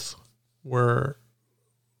both were,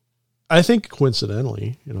 I think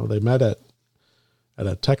coincidentally, they met at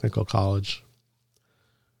a technical college.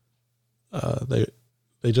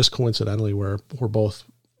 They just coincidentally were both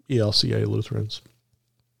ELCA Lutherans.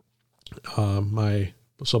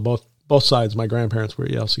 Both sides, my grandparents were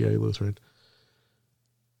ELCA Lutheran.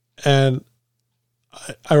 And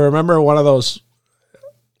I remember one of those,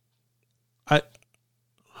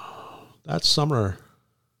 that summer,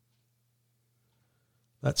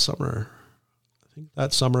 I think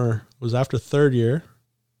that summer was after third year.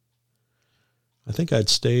 I think I'd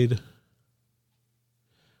stayed,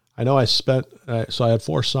 I know I spent, so I had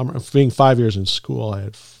 4 summers, being 5 years in school, I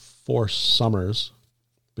had 4 summers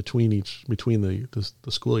between the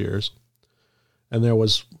school years. And there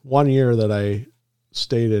was one year that I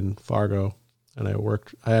stayed in Fargo, and I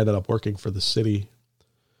ended up working for the city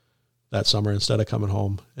that summer instead of coming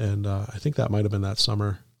home. And I think that might have been that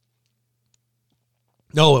summer.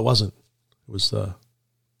 No, it wasn't. It was the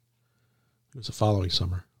following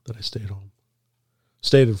summer that I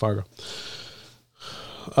stayed in Fargo.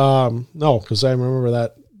 No, because I remember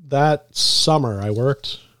that summer I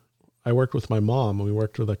worked with my mom, and we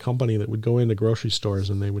worked with a company that would go into grocery stores,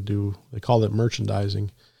 and they called it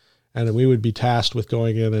merchandising. And we would be tasked with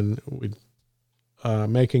going in and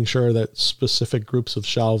making sure that specific groups of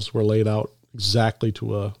shelves were laid out exactly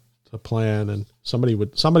to a plan. And somebody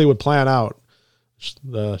would plan out,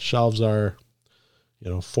 the shelves are,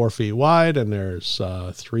 4 feet wide, and there's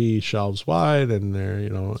 3 shelves wide, and there,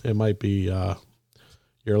 it might be,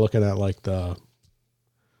 you're looking at like the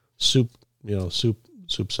soup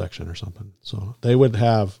section or something. So they would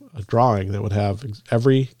have a drawing that would have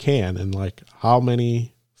every can and like how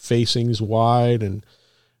many facings wide, and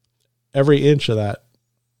every inch of that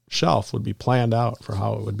shelf would be planned out for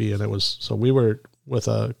how it would be. And so we were with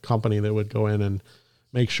a company that would go in and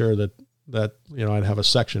make sure that I'd have a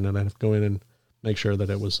section, and I'd have to go in and make sure that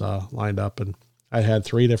it was lined up. And I had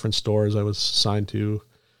 3 different stores I was assigned to,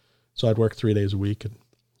 so I'd work 3 days a week and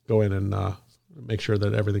go in and make sure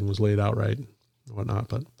that everything was laid out right and whatnot.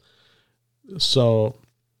 But so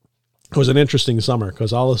it was an interesting summer,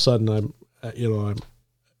 because all of a sudden it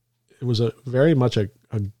was a very much a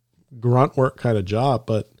grunt work kind of job,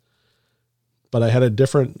 but I had a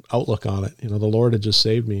different outlook on it. The Lord had just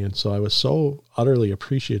saved me. And so I was so utterly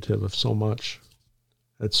appreciative of so much.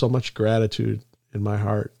 I had so much gratitude in my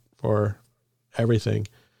heart for everything,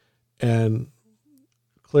 and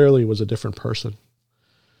clearly was a different person.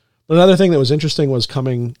 But another thing that was interesting was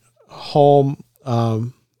coming home.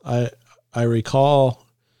 I recall,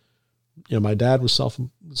 my dad was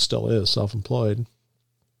still is self-employed,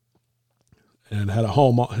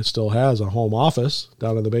 and still has a home office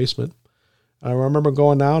down in the basement. I remember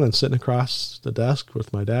going down and sitting across the desk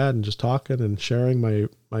with my dad and just talking and sharing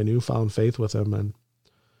my newfound faith with him. And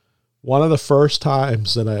one of the first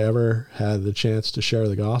times that I ever had the chance to share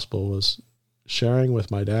the gospel was sharing with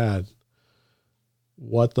my dad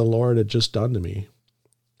what the Lord had just done to me.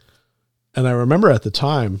 And I remember at the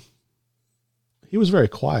time, he was very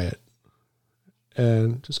quiet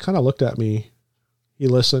and just kind of looked at me. He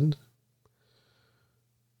listened,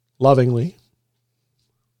 lovingly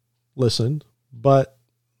listened, but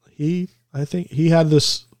I think he had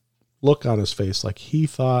this look on his face like he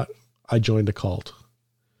thought I joined a cult.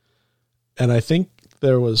 And I think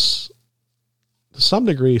there was, to some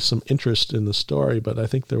degree, some interest in the story, but I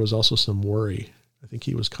think there was also some worry. I think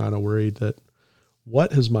he was kind of worried that,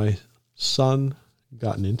 what has my son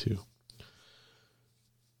gotten into?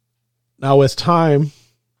 Now, with time,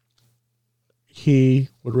 he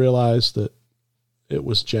would realize that it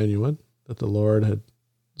was genuine, that the Lord had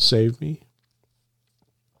saved me.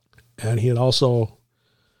 And he had also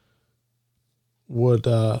would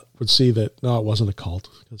see that, no, it wasn't a cult,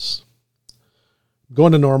 because I'm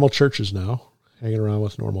going to normal churches now, hanging around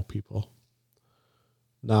with normal people,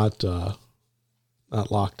 not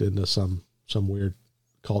locked into some weird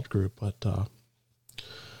cult group. But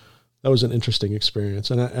that was an interesting experience,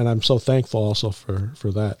 and I'm so thankful also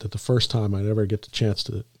for that the first time I'd ever get the chance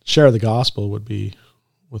to share the gospel would be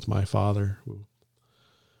with my father, who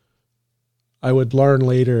I would learn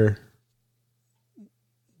later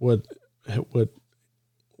would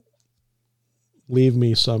leave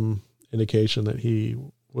me some indication that he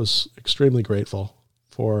was extremely grateful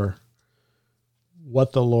for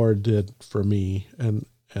what the Lord did for me, and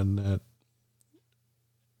that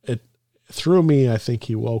it through me, I think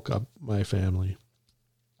he woke up my family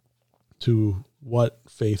to what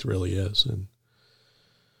faith really is. And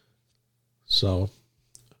so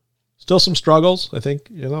still some struggles. I think,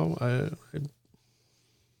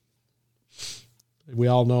 we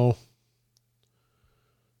all know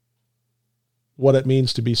what it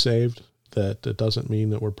means to be saved, that it doesn't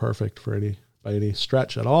mean that we're perfect by any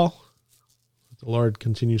stretch at all. The Lord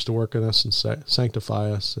continues to work in us and sanctify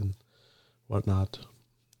us and whatnot.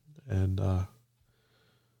 And the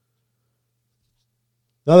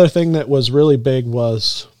other thing that was really big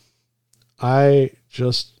was I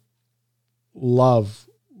just love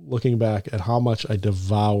looking back at how much I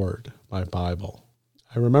devoured my Bible.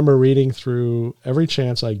 I remember reading through every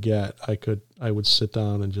chance I get. I would sit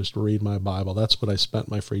down and just read my Bible. That's what I spent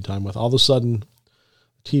my free time with. All of a sudden,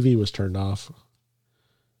 the TV was turned off,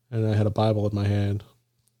 and I had a Bible in my hand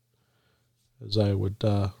as I would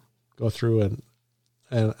go through and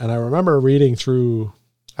I remember reading through.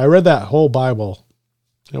 I read that whole Bible.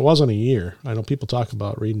 It wasn't a year. I know people talk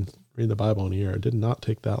about reading the Bible in a year. It did not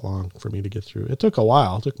take that long for me to get through. It took a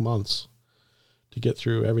while. It took months to get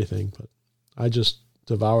through everything, but I just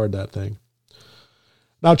devoured that thing.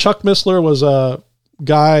 Now, Chuck Missler was a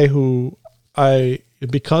guy who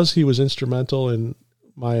because he was instrumental in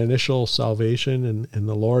my initial salvation and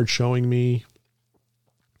the Lord showing me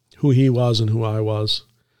who he was and who I was,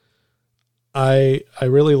 I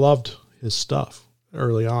really loved his stuff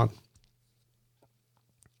early on.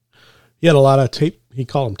 He had a lot of tape. He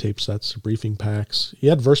called them tape sets, briefing packs. He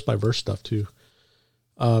had verse by verse stuff too.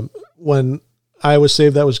 When I was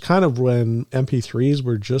saved, that was kind of when MP3s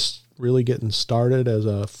were just really getting started as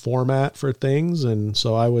a format for things. And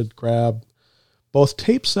so I would grab both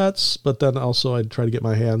tape sets, but then also I'd try to get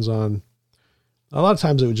my hands on, a lot of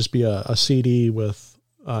times it would just be a CD with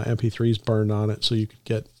MP3s burned on it. So you could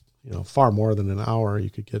get, far more than an hour.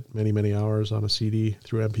 You could get many, many hours on a CD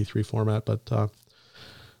through MP3 format. But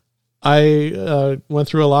I went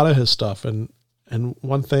through a lot of his stuff. And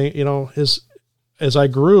one thing, as I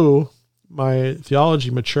grew, my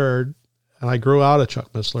theology matured and I grew out of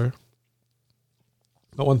Chuck Missler.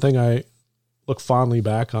 But one thing I look fondly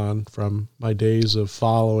back on from my days of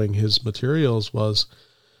following his materials was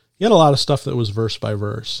he had a lot of stuff that was verse by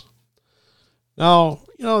verse. Now,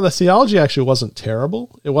 the theology actually wasn't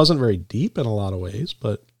terrible. It wasn't very deep in a lot of ways,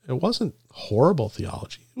 but it wasn't horrible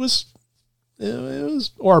theology. It was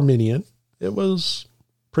Arminian. It was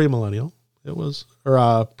premillennial. It was,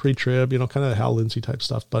 or pre-trib, kind of Hal Lindsey type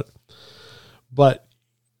stuff. But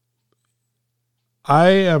I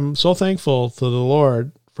am so thankful to the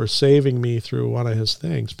Lord for saving me through one of his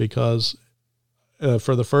things, because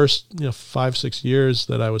for the first 5-6 years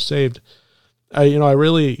that I was saved,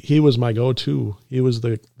 he was my go-to. He was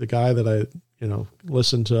the guy that I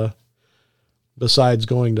listened to, besides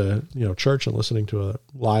going to church and listening to a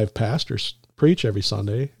live pastor preach every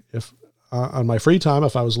Sunday. If on my free time,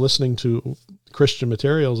 if I was listening to Christian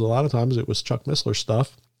materials, a lot of times it was Chuck Missler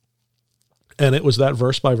stuff, and it was that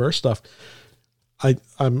verse by verse stuff.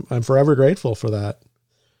 I'm forever grateful for that.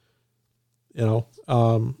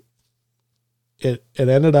 It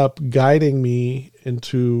ended up guiding me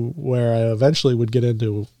into where I eventually would get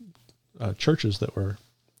into churches that were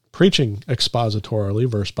preaching expositorily,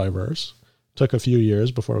 verse by verse. Took a few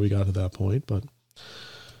years before we got to that point, but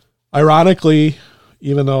ironically,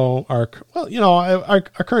 even though our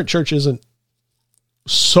current church isn't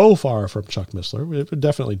so far from Chuck Missler, we're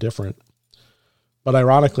definitely different. But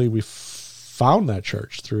ironically, we found that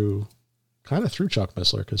church through Chuck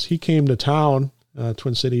Missler, because he came to town,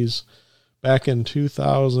 Twin Cities, back in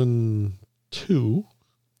 2002.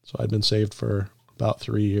 So I'd been saved for about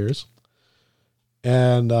 3 years.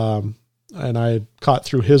 And I caught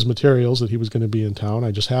through his materials that he was going to be in town.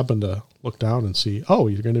 I just happened to look down and see,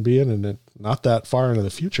 you're going to be in, and not that far into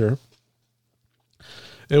the future.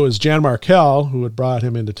 It was Jan Markell who had brought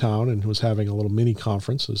him into town and was having a little mini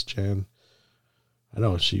conference, as Jan, I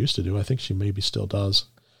know she used to do. I think she maybe still does.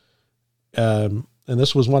 And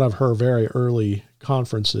this was one of her very early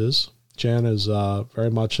conferences. Jan is very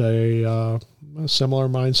much a similar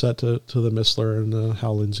mindset to the Missler and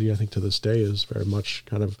Hal Lindsey. I think to this day is very much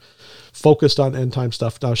kind of focused on end time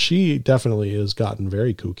stuff. Now she definitely has gotten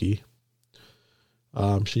very kooky.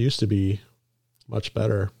 She used to be much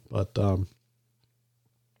better, but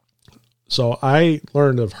so I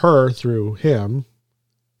learned of her through him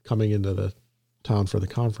coming into the town for the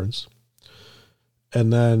conference.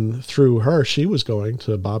 And then through her, she was going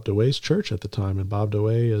to Bob DeWay's church at the time. And Bob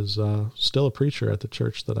DeWay is still a preacher at the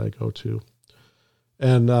church that I go to.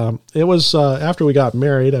 And it was after we got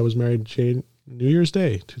married. I was married New Year's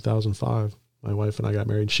Day, 2005. My wife and I got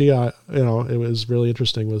married. She, it was really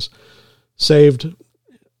interesting, was saved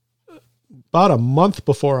about a month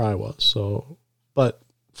before I was. So, but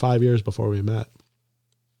 5 years before we met.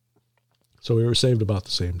 So we were saved about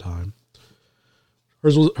the same time.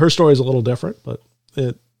 Her story is a little different, but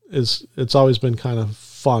it's always been kind of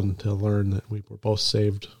fun to learn that we were both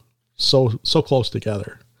saved so close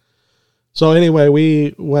together. So anyway,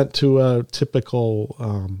 we went to a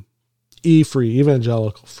typical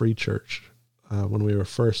evangelical free church when we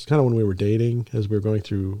were dating, as we were going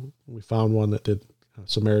through. We found one that did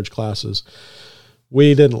some marriage classes.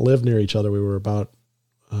 We didn't live near each other. We were about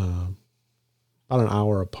an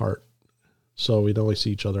hour apart, so we'd only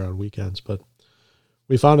see each other on weekends. But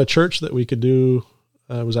we found a church that we could do.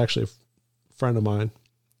 It was actually a friend of mine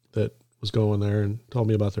that was going there and told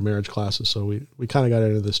me about their marriage classes. So we kind of got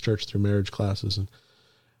into this church through marriage classes.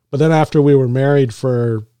 But then after we were married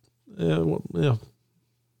for a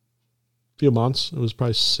few months, it was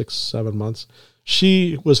probably 6-7 months,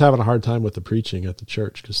 she was having a hard time with the preaching at the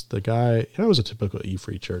church because the guy, it was a typical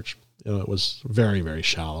E-free church. It was very, very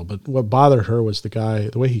shallow. But what bothered her was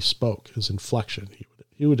the way he spoke, his inflection.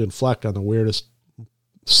 He would inflect on the weirdest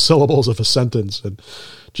syllables of a sentence and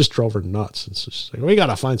just drove her nuts. And so she's like, we got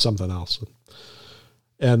to find something else.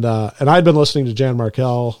 And I'd been listening to Jan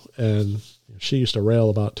Markell, and she used to rail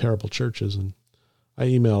about terrible churches. And I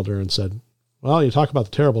emailed her and said, well, you talk about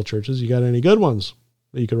the terrible churches. You got any good ones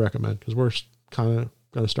that you could recommend? Because we're kind of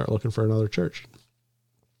going to start looking for another church.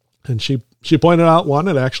 And she pointed out one.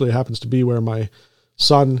 It actually happens to be where my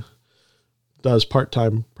son does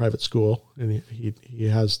part-time private school. And he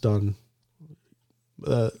has done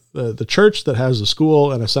the church that has a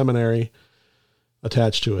school and a seminary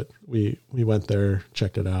attached to it. We went there,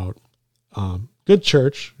 checked it out. Good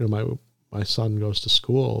church. My son goes to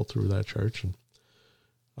school through that church,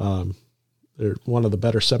 and they're one of the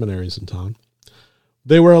better seminaries in town.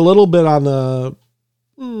 They were a little bit on the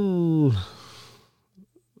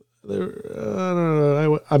I don't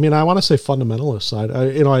know. I want to say fundamentalist side.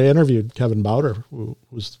 I interviewed Kevin Bowder, who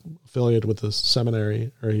was affiliated with the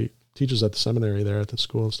seminary, or he teaches at the seminary there at the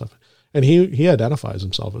school and stuff. And he identifies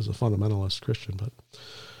himself as a fundamentalist Christian, but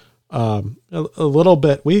a little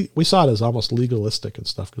bit, we saw it as almost legalistic and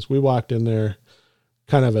stuff, because we walked in there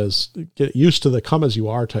kind of as get used to the come as you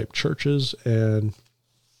are type churches. And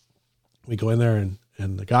we go in there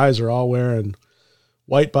and the guys are all wearing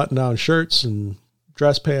white button down shirts and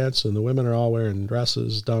dress pants, and the women are all wearing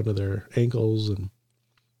dresses down to their ankles,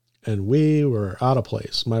 and we were out of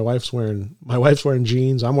place. My wife's wearing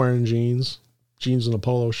jeans. I'm wearing jeans and a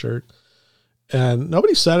polo shirt, and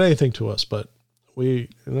nobody said anything to us, but we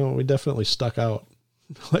definitely stuck out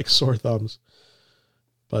like sore thumbs.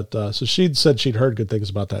 But so she'd said she'd heard good things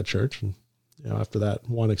about that church, and after that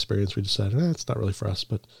one experience, we just said it's not really for us.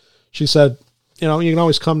 But she said, you can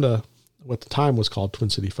always come to what the time was called Twin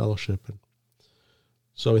City Fellowship, and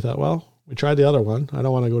so we thought, well, we tried the other one. I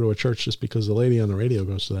don't want to go to a church just because the lady on the radio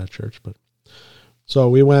goes to that church. But so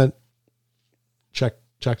we went,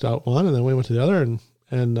 checked out one, and then we went to the other,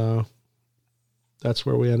 and that's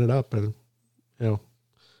where we ended up. And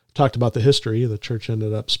talked about the history. The church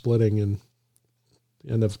ended up splitting in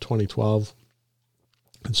the end of 2012,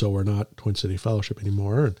 and so we're not Twin City Fellowship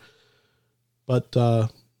anymore. But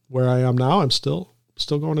where I am now, I'm still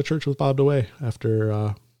going to church with Bob DeWay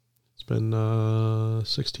after. It's been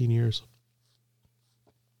 16 years.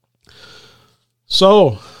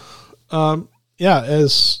 So,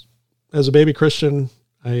 as a baby Christian,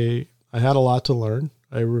 I had a lot to learn.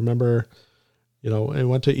 I remember, I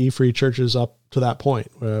went to E-free churches up to that point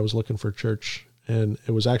where I was looking for church, and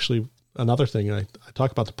it was actually another thing. I talk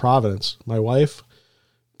about the providence. My wife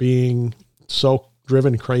being so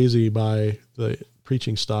driven crazy by the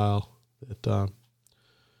preaching style that.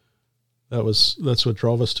 That's what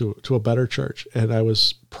drove us to a better church. And I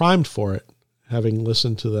was primed for it, having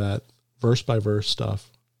listened to that verse by verse stuff,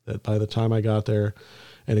 that by the time I got there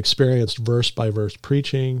and experienced verse by verse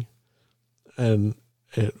preaching, and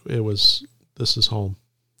it was, this is home.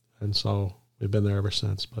 And so we've been there ever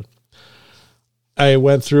since. But I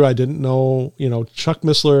didn't know, Chuck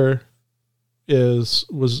Missler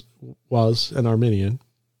was an Arminian,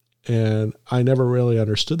 and I never really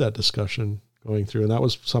understood that discussion going through. And that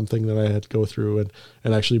was something that I had to go through,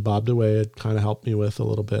 and actually Bob DeWay had kind of helped me with a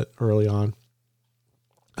little bit early on.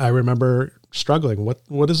 I remember struggling.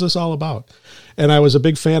 What is this all about? And I was a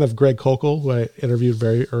big fan of Greg Kokel, who I interviewed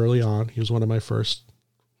very early on. He was one of my first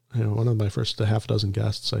one of my first half dozen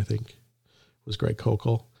guests, I think, was Greg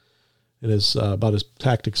Kokel in his about his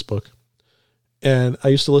tactics book. And I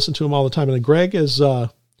used to listen to him all the time. And Greg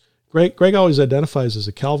always identifies as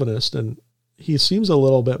a Calvinist, and he seems a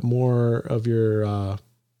little bit more of your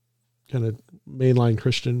kind of mainline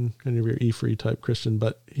Christian, kind of your E-free type Christian,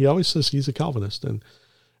 but he always says he's a Calvinist. And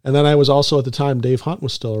then I was also, at the time, Dave Hunt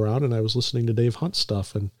was still around, and I was listening to Dave Hunt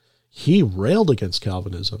stuff, and he railed against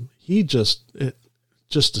Calvinism. He just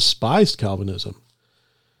despised Calvinism.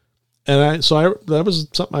 And that was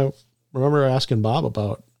something I remember asking Bob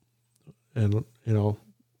about, and,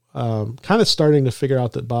 kind of starting to figure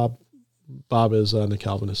out that Bob is on the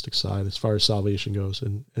Calvinistic side as far as salvation goes,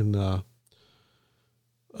 and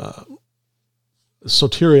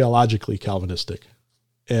soteriologically Calvinistic,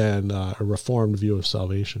 and a Reformed view of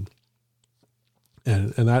salvation.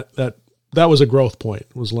 And that was a growth point,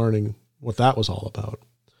 was learning what that was all about.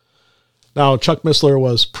 Now, Chuck Missler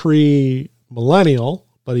was pre-millennial,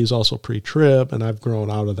 but he's also pre-trib, and I've grown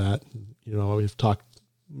out of that. We've talked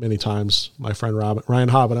many times. My friend Ryan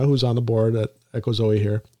Habana, who's on the board at Echo Zoe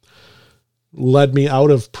here, led me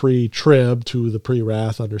out of pre-trib to the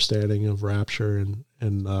pre-wrath understanding of rapture and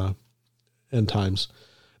end times.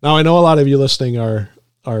 Now, I know a lot of you listening are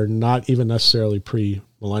not even necessarily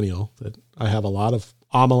pre-millennial. That I have a lot of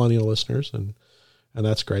amillennial listeners, and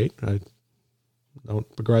that's great. I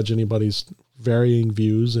don't begrudge anybody's varying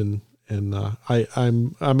views, and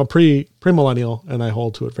I'm a pre-millennial, and I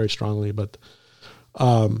hold to it very strongly. But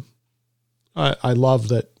I love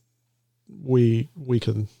that we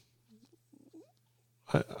can.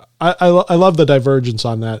 I love the divergence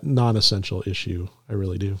on that non-essential issue. I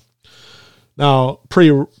really do. Now,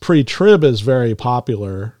 pre-trib is very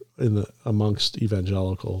popular amongst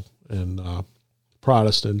evangelical and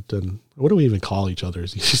Protestant, and what do we even call each other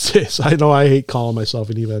these days? I know I hate calling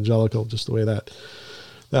myself an evangelical, just the way that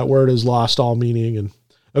word has lost all meaning. And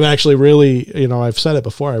I'm actually really, I've said it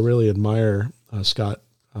before, I really admire Scott.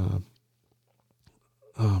 All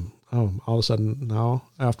of a sudden now,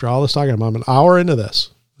 after all this talking, I'm an hour into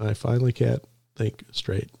this. I finally can't think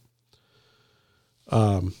straight.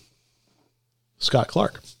 Scott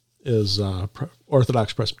Clark is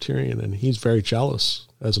Orthodox Presbyterian, and he's very jealous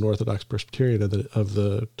as an Orthodox Presbyterian of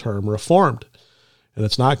the term Reformed. And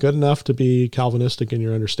it's not good enough to be Calvinistic in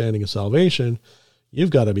your understanding of salvation.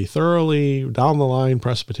 You've got to be thoroughly down the line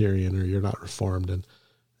Presbyterian, or you're not Reformed. And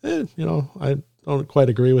I don't quite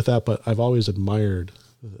agree with that, but I've always admired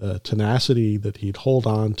the tenacity that he'd hold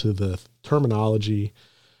on to the terminology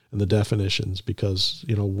and the definitions, because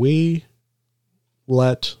we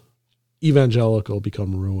let evangelical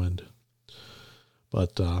become ruined.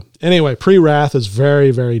 But anyway, pre-wrath is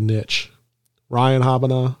very, very niche. Ryan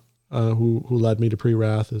Habana, who led me to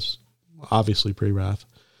pre-wrath, is obviously pre-wrath.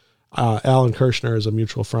 Alan Kirshner is a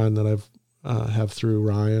mutual friend that I've have through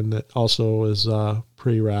Ryan that also is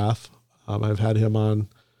pre-wrath. I've had him on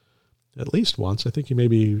at least once. I think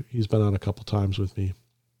he's been on a couple times with me.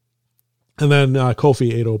 And then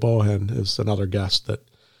Kofi Ado Bohan is another guest that,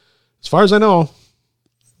 as far as I know,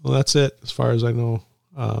 well, that's it. As far as I know,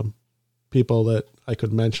 people that I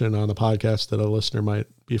could mention on the podcast that a listener might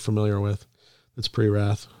be familiar with, that's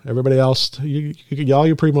pre-wrath. Everybody else, all you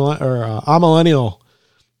amillennial,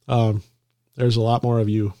 there's a lot more of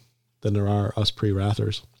you than there are us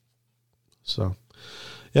pre-wrathers. So,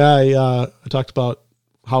 yeah, I talked about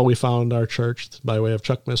how we found our church by way of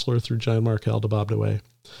Chuck Missler through John Markell to Bob DeWay.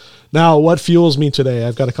 Now, what fuels me today?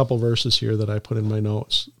 I've got a couple verses here that I put in my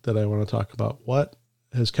notes that I want to talk about. What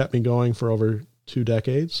has kept me going for over 2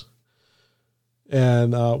 decades?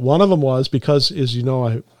 And one of them was because, as you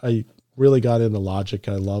know, I really got into logic.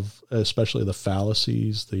 I love especially the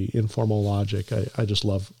fallacies, the informal logic. I just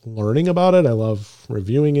love learning about it. I love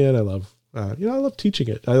reviewing it. I love, I love teaching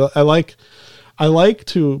it. I like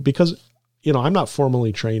to, because, I'm not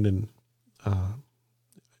formally trained in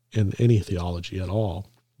any theology at all.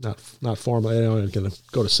 Not formally. I'm not going to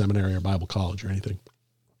go to seminary or Bible college or anything.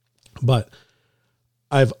 But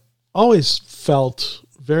I've always felt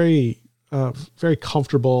very, very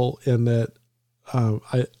comfortable in that.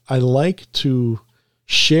 I like to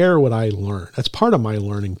share what I learn. That's part of my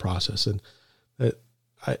learning process. And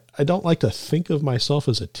I don't like to think of myself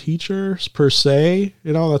as a teacher per se.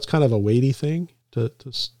 That's kind of a weighty thing to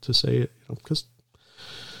say, because,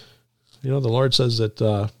 the Lord says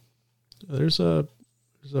that there's a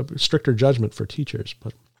stricter judgment for teachers.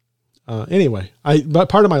 But anyway, but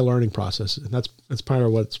part of my learning process, and that's part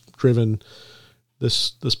of what's driven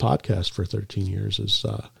this podcast for 13 years is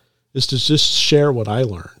to just share what I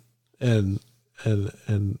learn, and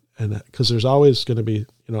because there's always going to be,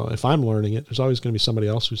 if I'm learning it, there's always going to be somebody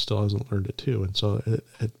else who still hasn't learned it too. And so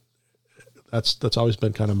that's always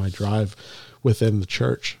been kind of my drive within the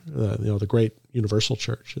church. The great universal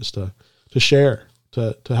church is to share,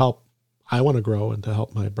 to help. I want to grow and to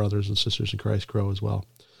help my brothers and sisters in Christ grow as well.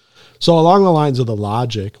 So along the lines of the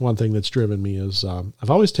logic, one thing that's driven me is I've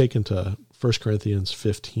always taken to 1 Corinthians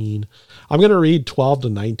 15. I'm going to read 12 to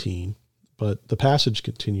 19, but the passage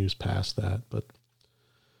continues past that. But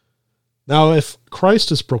now, if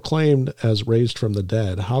Christ is proclaimed as raised from the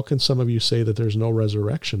dead, how can some of you say that there's no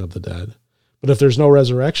resurrection of the dead? But if there's no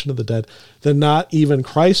resurrection of the dead, then not even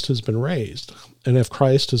Christ has been raised. And if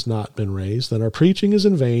Christ has not been raised, then our preaching is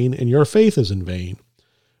in vain and your faith is in vain.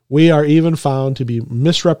 We are even found to be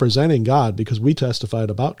misrepresenting God because we testified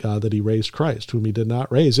about God that he raised Christ, whom he did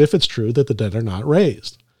not raise, if it's true that the dead are not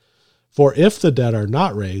raised. For if the dead are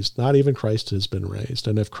not raised, not even Christ has been raised.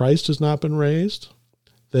 And if Christ has not been raised,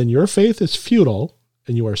 then your faith is futile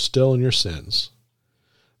and you are still in your sins.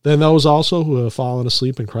 Then those also who have fallen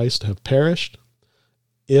asleep in Christ have perished.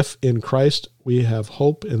 If in Christ we have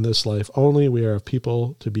hope in this life only, we are a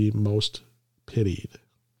people to be most pitied.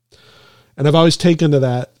 And I've always taken to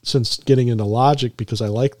that since getting into logic because I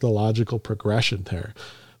like the logical progression there.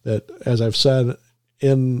 That, as I've said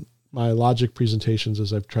in my logic presentations,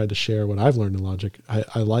 as I've tried to share what I've learned in logic,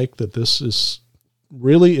 I like that this is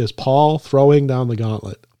Paul throwing down the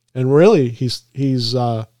gauntlet. And really, he's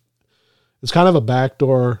it's kind of a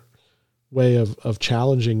backdoor way of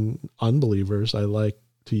challenging unbelievers. I like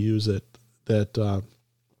to use it that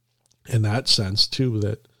in that sense too,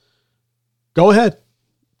 that go ahead.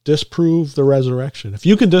 Disprove the resurrection. If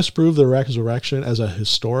you can disprove the resurrection as a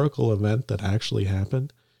historical event that actually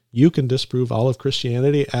happened, you can disprove all of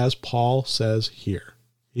Christianity, as Paul says here.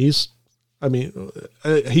 He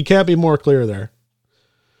can't be more clear there.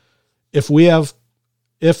 If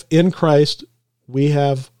in Christ we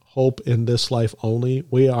have hope in this life only,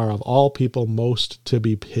 we are of all people most to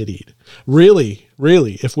be pitied. Really,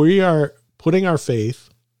 if we are putting our faith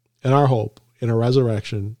and our hope in a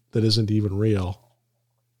resurrection that isn't even real,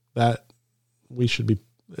 that we should be,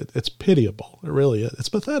 it's pitiable. It really is. It's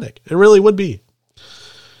pathetic. It really would be.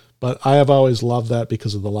 But I have always loved that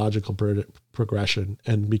because of the logical progression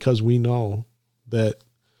and because we know that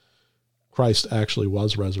Christ actually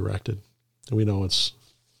was resurrected. And we know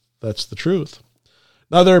that's the truth.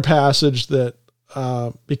 Another passage that,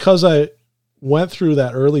 because I went through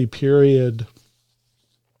that early period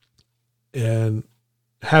and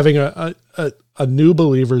having a new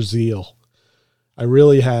believer zeal, I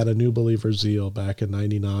really had a new believer zeal back in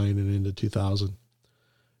 99 and into 2000.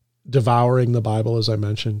 Devouring the Bible, as I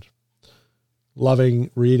mentioned.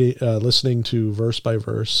 Loving reading, listening to verse by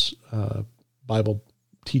verse Bible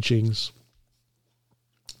teachings.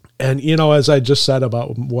 And, as I just said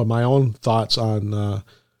about what my own thoughts on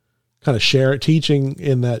kind of teaching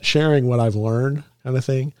in that sharing what I've learned kind of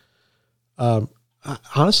thing.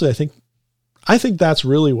 Honestly, I think that's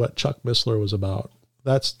really what Chuck Missler was about.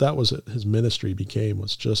 That was it. His ministry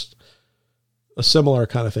was just a similar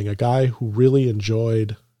kind of thing. A guy who really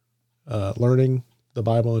enjoyed learning the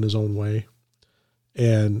Bible in his own way.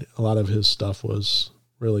 And a lot of his stuff was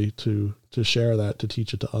really to share that, to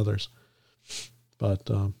teach it to others. But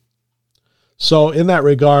so in that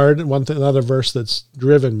regard, another verse that's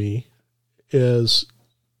driven me is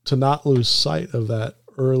to not lose sight of that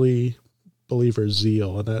early believer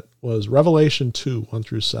zeal. And that was Revelation 2,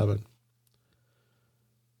 1-7.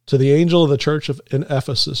 To the angel of the church in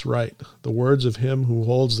Ephesus write, the words of him who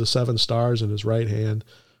holds the 7 stars in his right hand,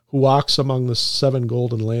 who walks among the 7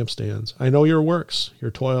 golden lampstands. I know your works,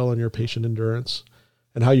 your toil and your patient endurance,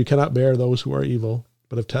 and how you cannot bear those who are evil,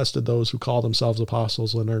 but have tested those who call themselves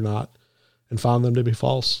apostles and are not, and found them to be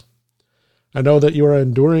false. I know that you are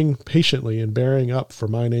enduring patiently and bearing up for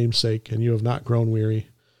my name's sake, and you have not grown weary.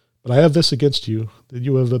 But I have this against you, that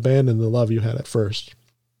you have abandoned the love you had at first.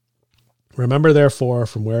 Remember, therefore,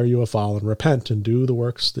 from where you have fallen, repent and do the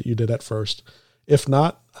works that you did at first. If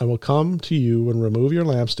not, I will come to you and remove your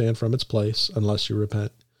lampstand from its place, unless you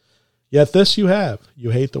repent. Yet this you have, you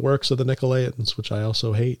hate the works of the Nicolaitans, which I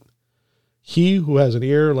also hate. He who has an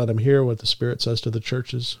ear, let him hear what the Spirit says to the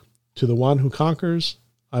churches. To the one who conquers,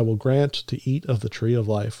 I will grant to eat of the tree of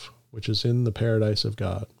life, which is in the paradise of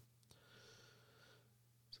God.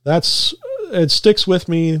 It sticks with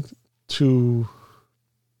me to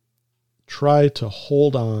try to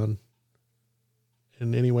hold on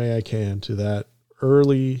in any way I can to that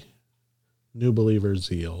early new believer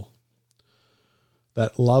zeal,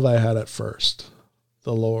 that love I had at first,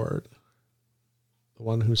 the Lord, the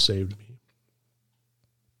one who saved me.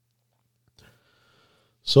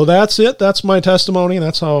 So that's it. That's my testimony.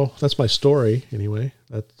 That's my story anyway.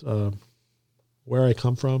 That's where I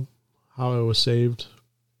come from, how I was saved.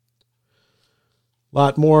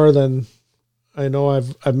 lot more than I know.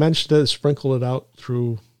 I've mentioned it, sprinkled it out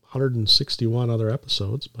through 161 other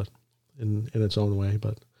episodes, but in its own way.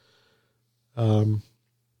 But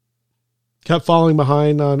kept falling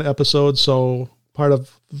behind on episodes, so part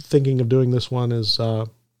of thinking of doing this one is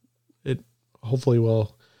it hopefully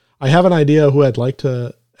will. I have an idea who I'd like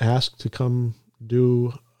to ask to come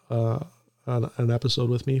do an episode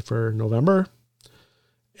with me for November,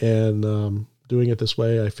 and doing it this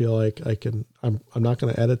way, I feel like I can. I'm not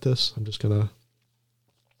going to edit this. I'm just going to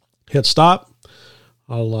hit stop.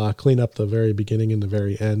 I'll clean up the very beginning and the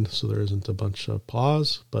very end, so there isn't a bunch of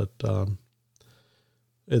pause. But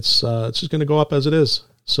it's just going to go up as it is.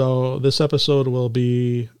 So this episode will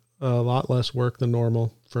be a lot less work than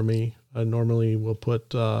normal for me. I normally will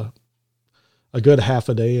put a good half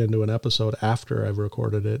a day into an episode after I've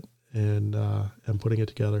recorded it and am putting it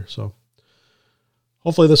together. So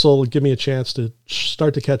hopefully this will give me a chance to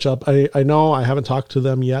start to catch up. I know I haven't talked to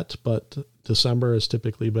them yet, but December has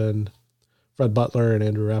typically been Fred Butler and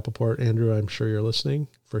Andrew Rappaport. Andrew, I'm sure you're listening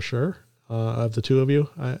for sure. Of the two of you,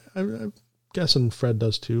 I'm guessing Fred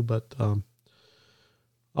does too, but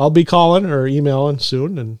I'll be calling or emailing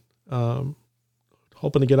soon and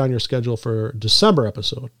hoping to get on your schedule for December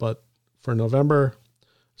episode. But for November,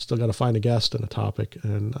 still got to find a guest and a topic.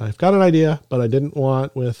 And I've got an idea, but I didn't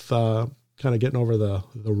want with kind of getting over the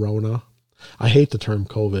Rona. I hate the term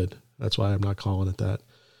COVID. That's why I'm not calling it that.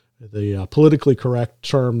 The politically correct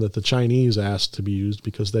term that the Chinese asked to be used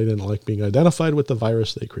because they didn't like being identified with the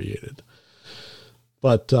virus they created.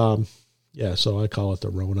 But yeah, so I call it the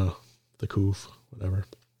Rona, the COOF, whatever.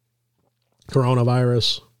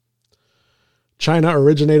 Coronavirus,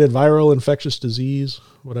 China-originated viral infectious disease,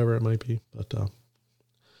 whatever it might be. But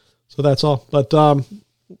so that's all. But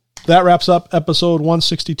that wraps up episode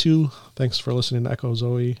 162. Thanks for listening to Echo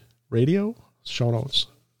Zoe Radio. Show notes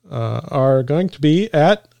are going to be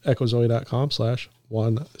at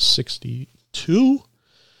echozoe.com/162.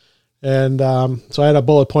 And so I had a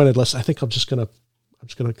bullet pointed list. I think I'm just gonna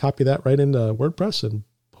copy that right into WordPress and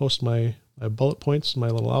post my bullet points, my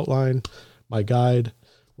little outline, my guide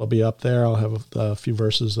will be up there. I'll have a few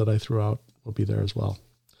verses that I threw out will be there as well.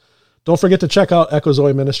 Don't forget to check out Echo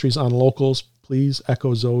Zoe Ministries on Locals. Please,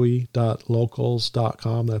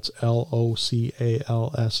 echozoe.locals.com. That's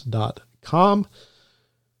LOCALS.com.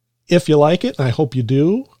 If you like it, and I hope you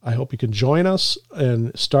do, I hope you can join us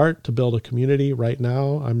and start to build a community right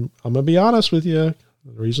now. I'm going to be honest with you.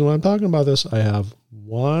 The reason why I'm talking about this, I have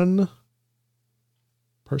one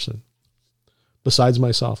person besides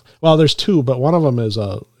myself. Well, there's two, but one of them is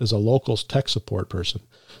a Locals tech support person.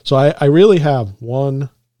 So I really have one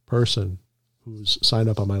person who's signed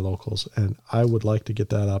up on my Locals, and I would like to get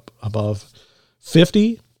that up above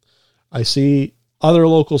 50. I see other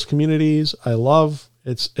Locals communities. I love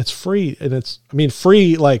it's free, and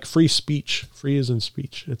free like free speech. Free as in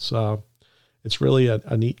speech. It's really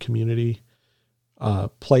a neat community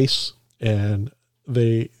place, and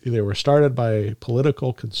they were started by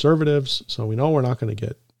political conservatives, so we know we're not going to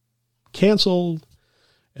get canceled,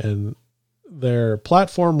 and their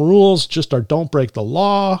platform rules just are don't break the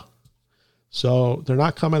law. So they're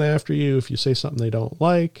not coming after you if you say something they don't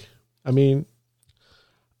like. I mean,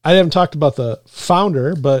 I haven't talked about the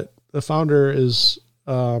founder, but the founder is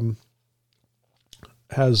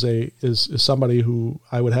somebody who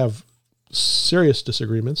I would have serious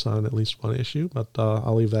disagreements on at least one issue, but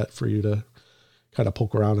I'll leave that for you to kind of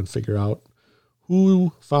poke around and figure out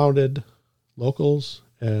who founded Locals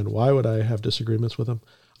and why would I have disagreements with him.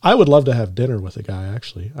 I would love to have dinner with a guy,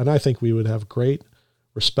 actually, and I think we would have great,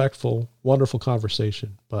 respectful, wonderful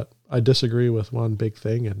conversation, but I disagree with one big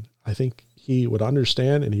thing, and I think he would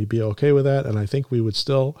understand and he'd be okay with that, and I think we would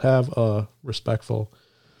still have a respectful,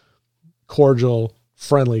 cordial,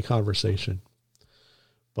 friendly conversation.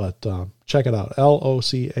 But check it out,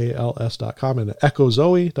 LOCALS.com and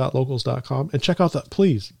echozoe.locals.com, and check out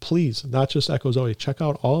please, not just Echo Zoe, check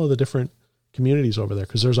out all of the different communities over there,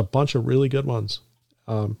 because there's a bunch of really good ones.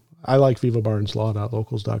 I like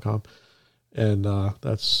vivabarneslaw.locals.com, and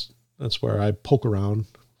that's where I poke around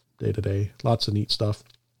day to day. Lots of neat stuff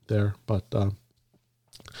there, but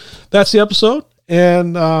that's the episode,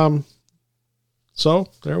 and so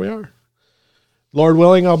there we are. Lord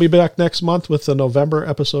willing, I'll be back next month with the November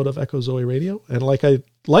episode of Echo Zoe Radio, and like I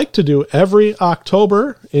like to do every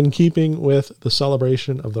October, in keeping with the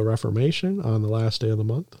celebration of the Reformation on the last day of the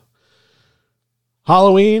month,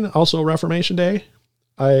 Halloween, also Reformation Day,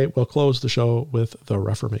 I will close the show with the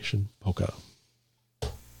Reformation Polka.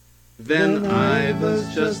 When I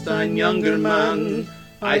was just a younger man,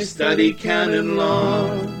 I studied canon law.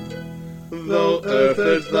 Though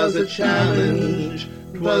earth was a challenge,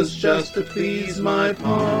 'twas just to please my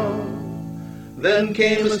paw. Then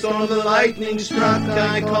came a storm, the lightning struck,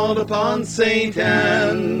 I called upon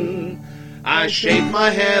Satan. I shaved my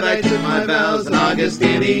head, I took my vows, an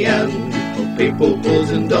Augustinian. Papal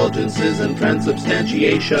bulls, indulgences, and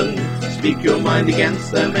transubstantiation. Speak your mind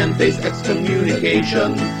against them and face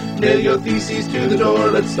excommunication. Nail your theses to the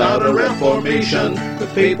door, let's start a reformation. The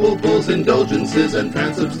papal bulls, indulgences, and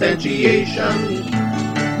transubstantiation.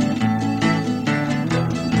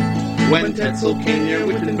 When Tetzel came near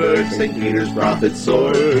Wittenberg, St. Peter's prophet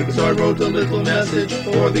soared. So I wrote a little message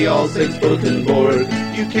for the All Saints Bulletin Board.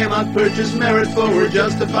 You cannot purchase merit, for we're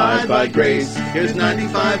justified by grace. Here's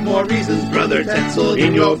 95 more reasons, Brother Tetzel,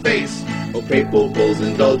 in your face. O papal bulls,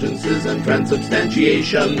 indulgences, and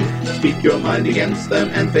transubstantiation. Speak your mind against them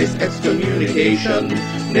and face excommunication.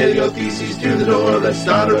 Nail your theses to the door, let's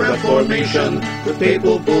start a reformation. The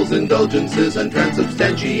papal bulls, indulgences, and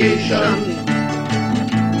transubstantiation.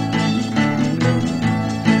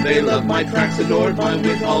 They loved my tracts, adored my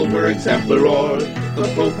wit, all were exemplar o'er.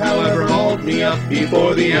 The Pope, however, hauled me up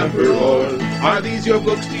before the Emperor. Are these your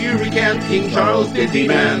books, do you recant? King Charles did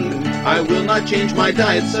demand. I will not change my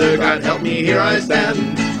diet, sir, God help me, here I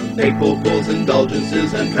stand. Papal bulls,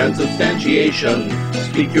 indulgences, and transubstantiation.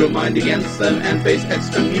 Speak your mind against them and face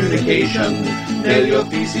excommunication. Nail your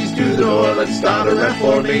theses to the door, let's start a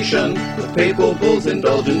reformation. The papal bulls,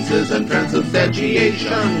 indulgences, and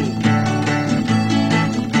transubstantiation.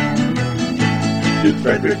 Duke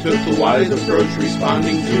Frederick took the wise approach,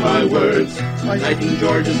 responding to my words. Knighting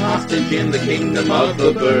George is hostage in the kingdom of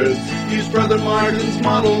the birds. Use Brother Martin's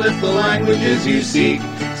model if the languages you seek.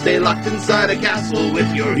 Stay locked inside a castle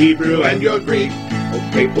with your Hebrew and your Greek. O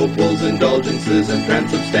papal bulls, indulgences, and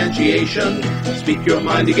transubstantiation. Speak your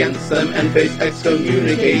mind against them and face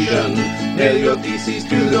excommunication. Nail your theses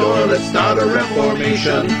to the door, let's start a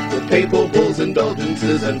reformation. With papal bulls,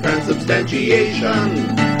 indulgences, and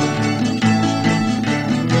transubstantiation.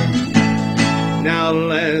 Now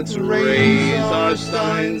let's raise our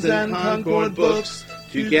steins and Concord books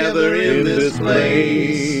together in this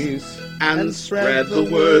place, and spread the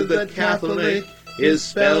word that Catholic is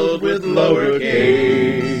spelled with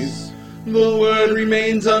lowercase. The word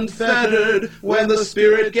remains unfettered when the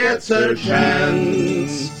Spirit gets her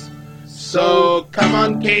chance. So come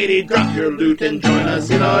on, Katie, drop your lute and join us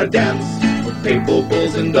in our dance. Papal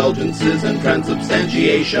bulls, indulgences, and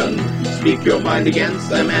transubstantiation. Speak your mind against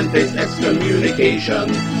them and face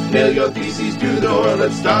excommunication. Nail your theses to the door,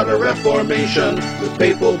 let's start a reformation. With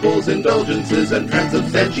papal bulls, indulgences, and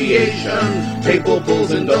transubstantiation. Papal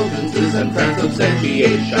bulls, indulgences, and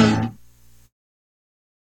transubstantiation.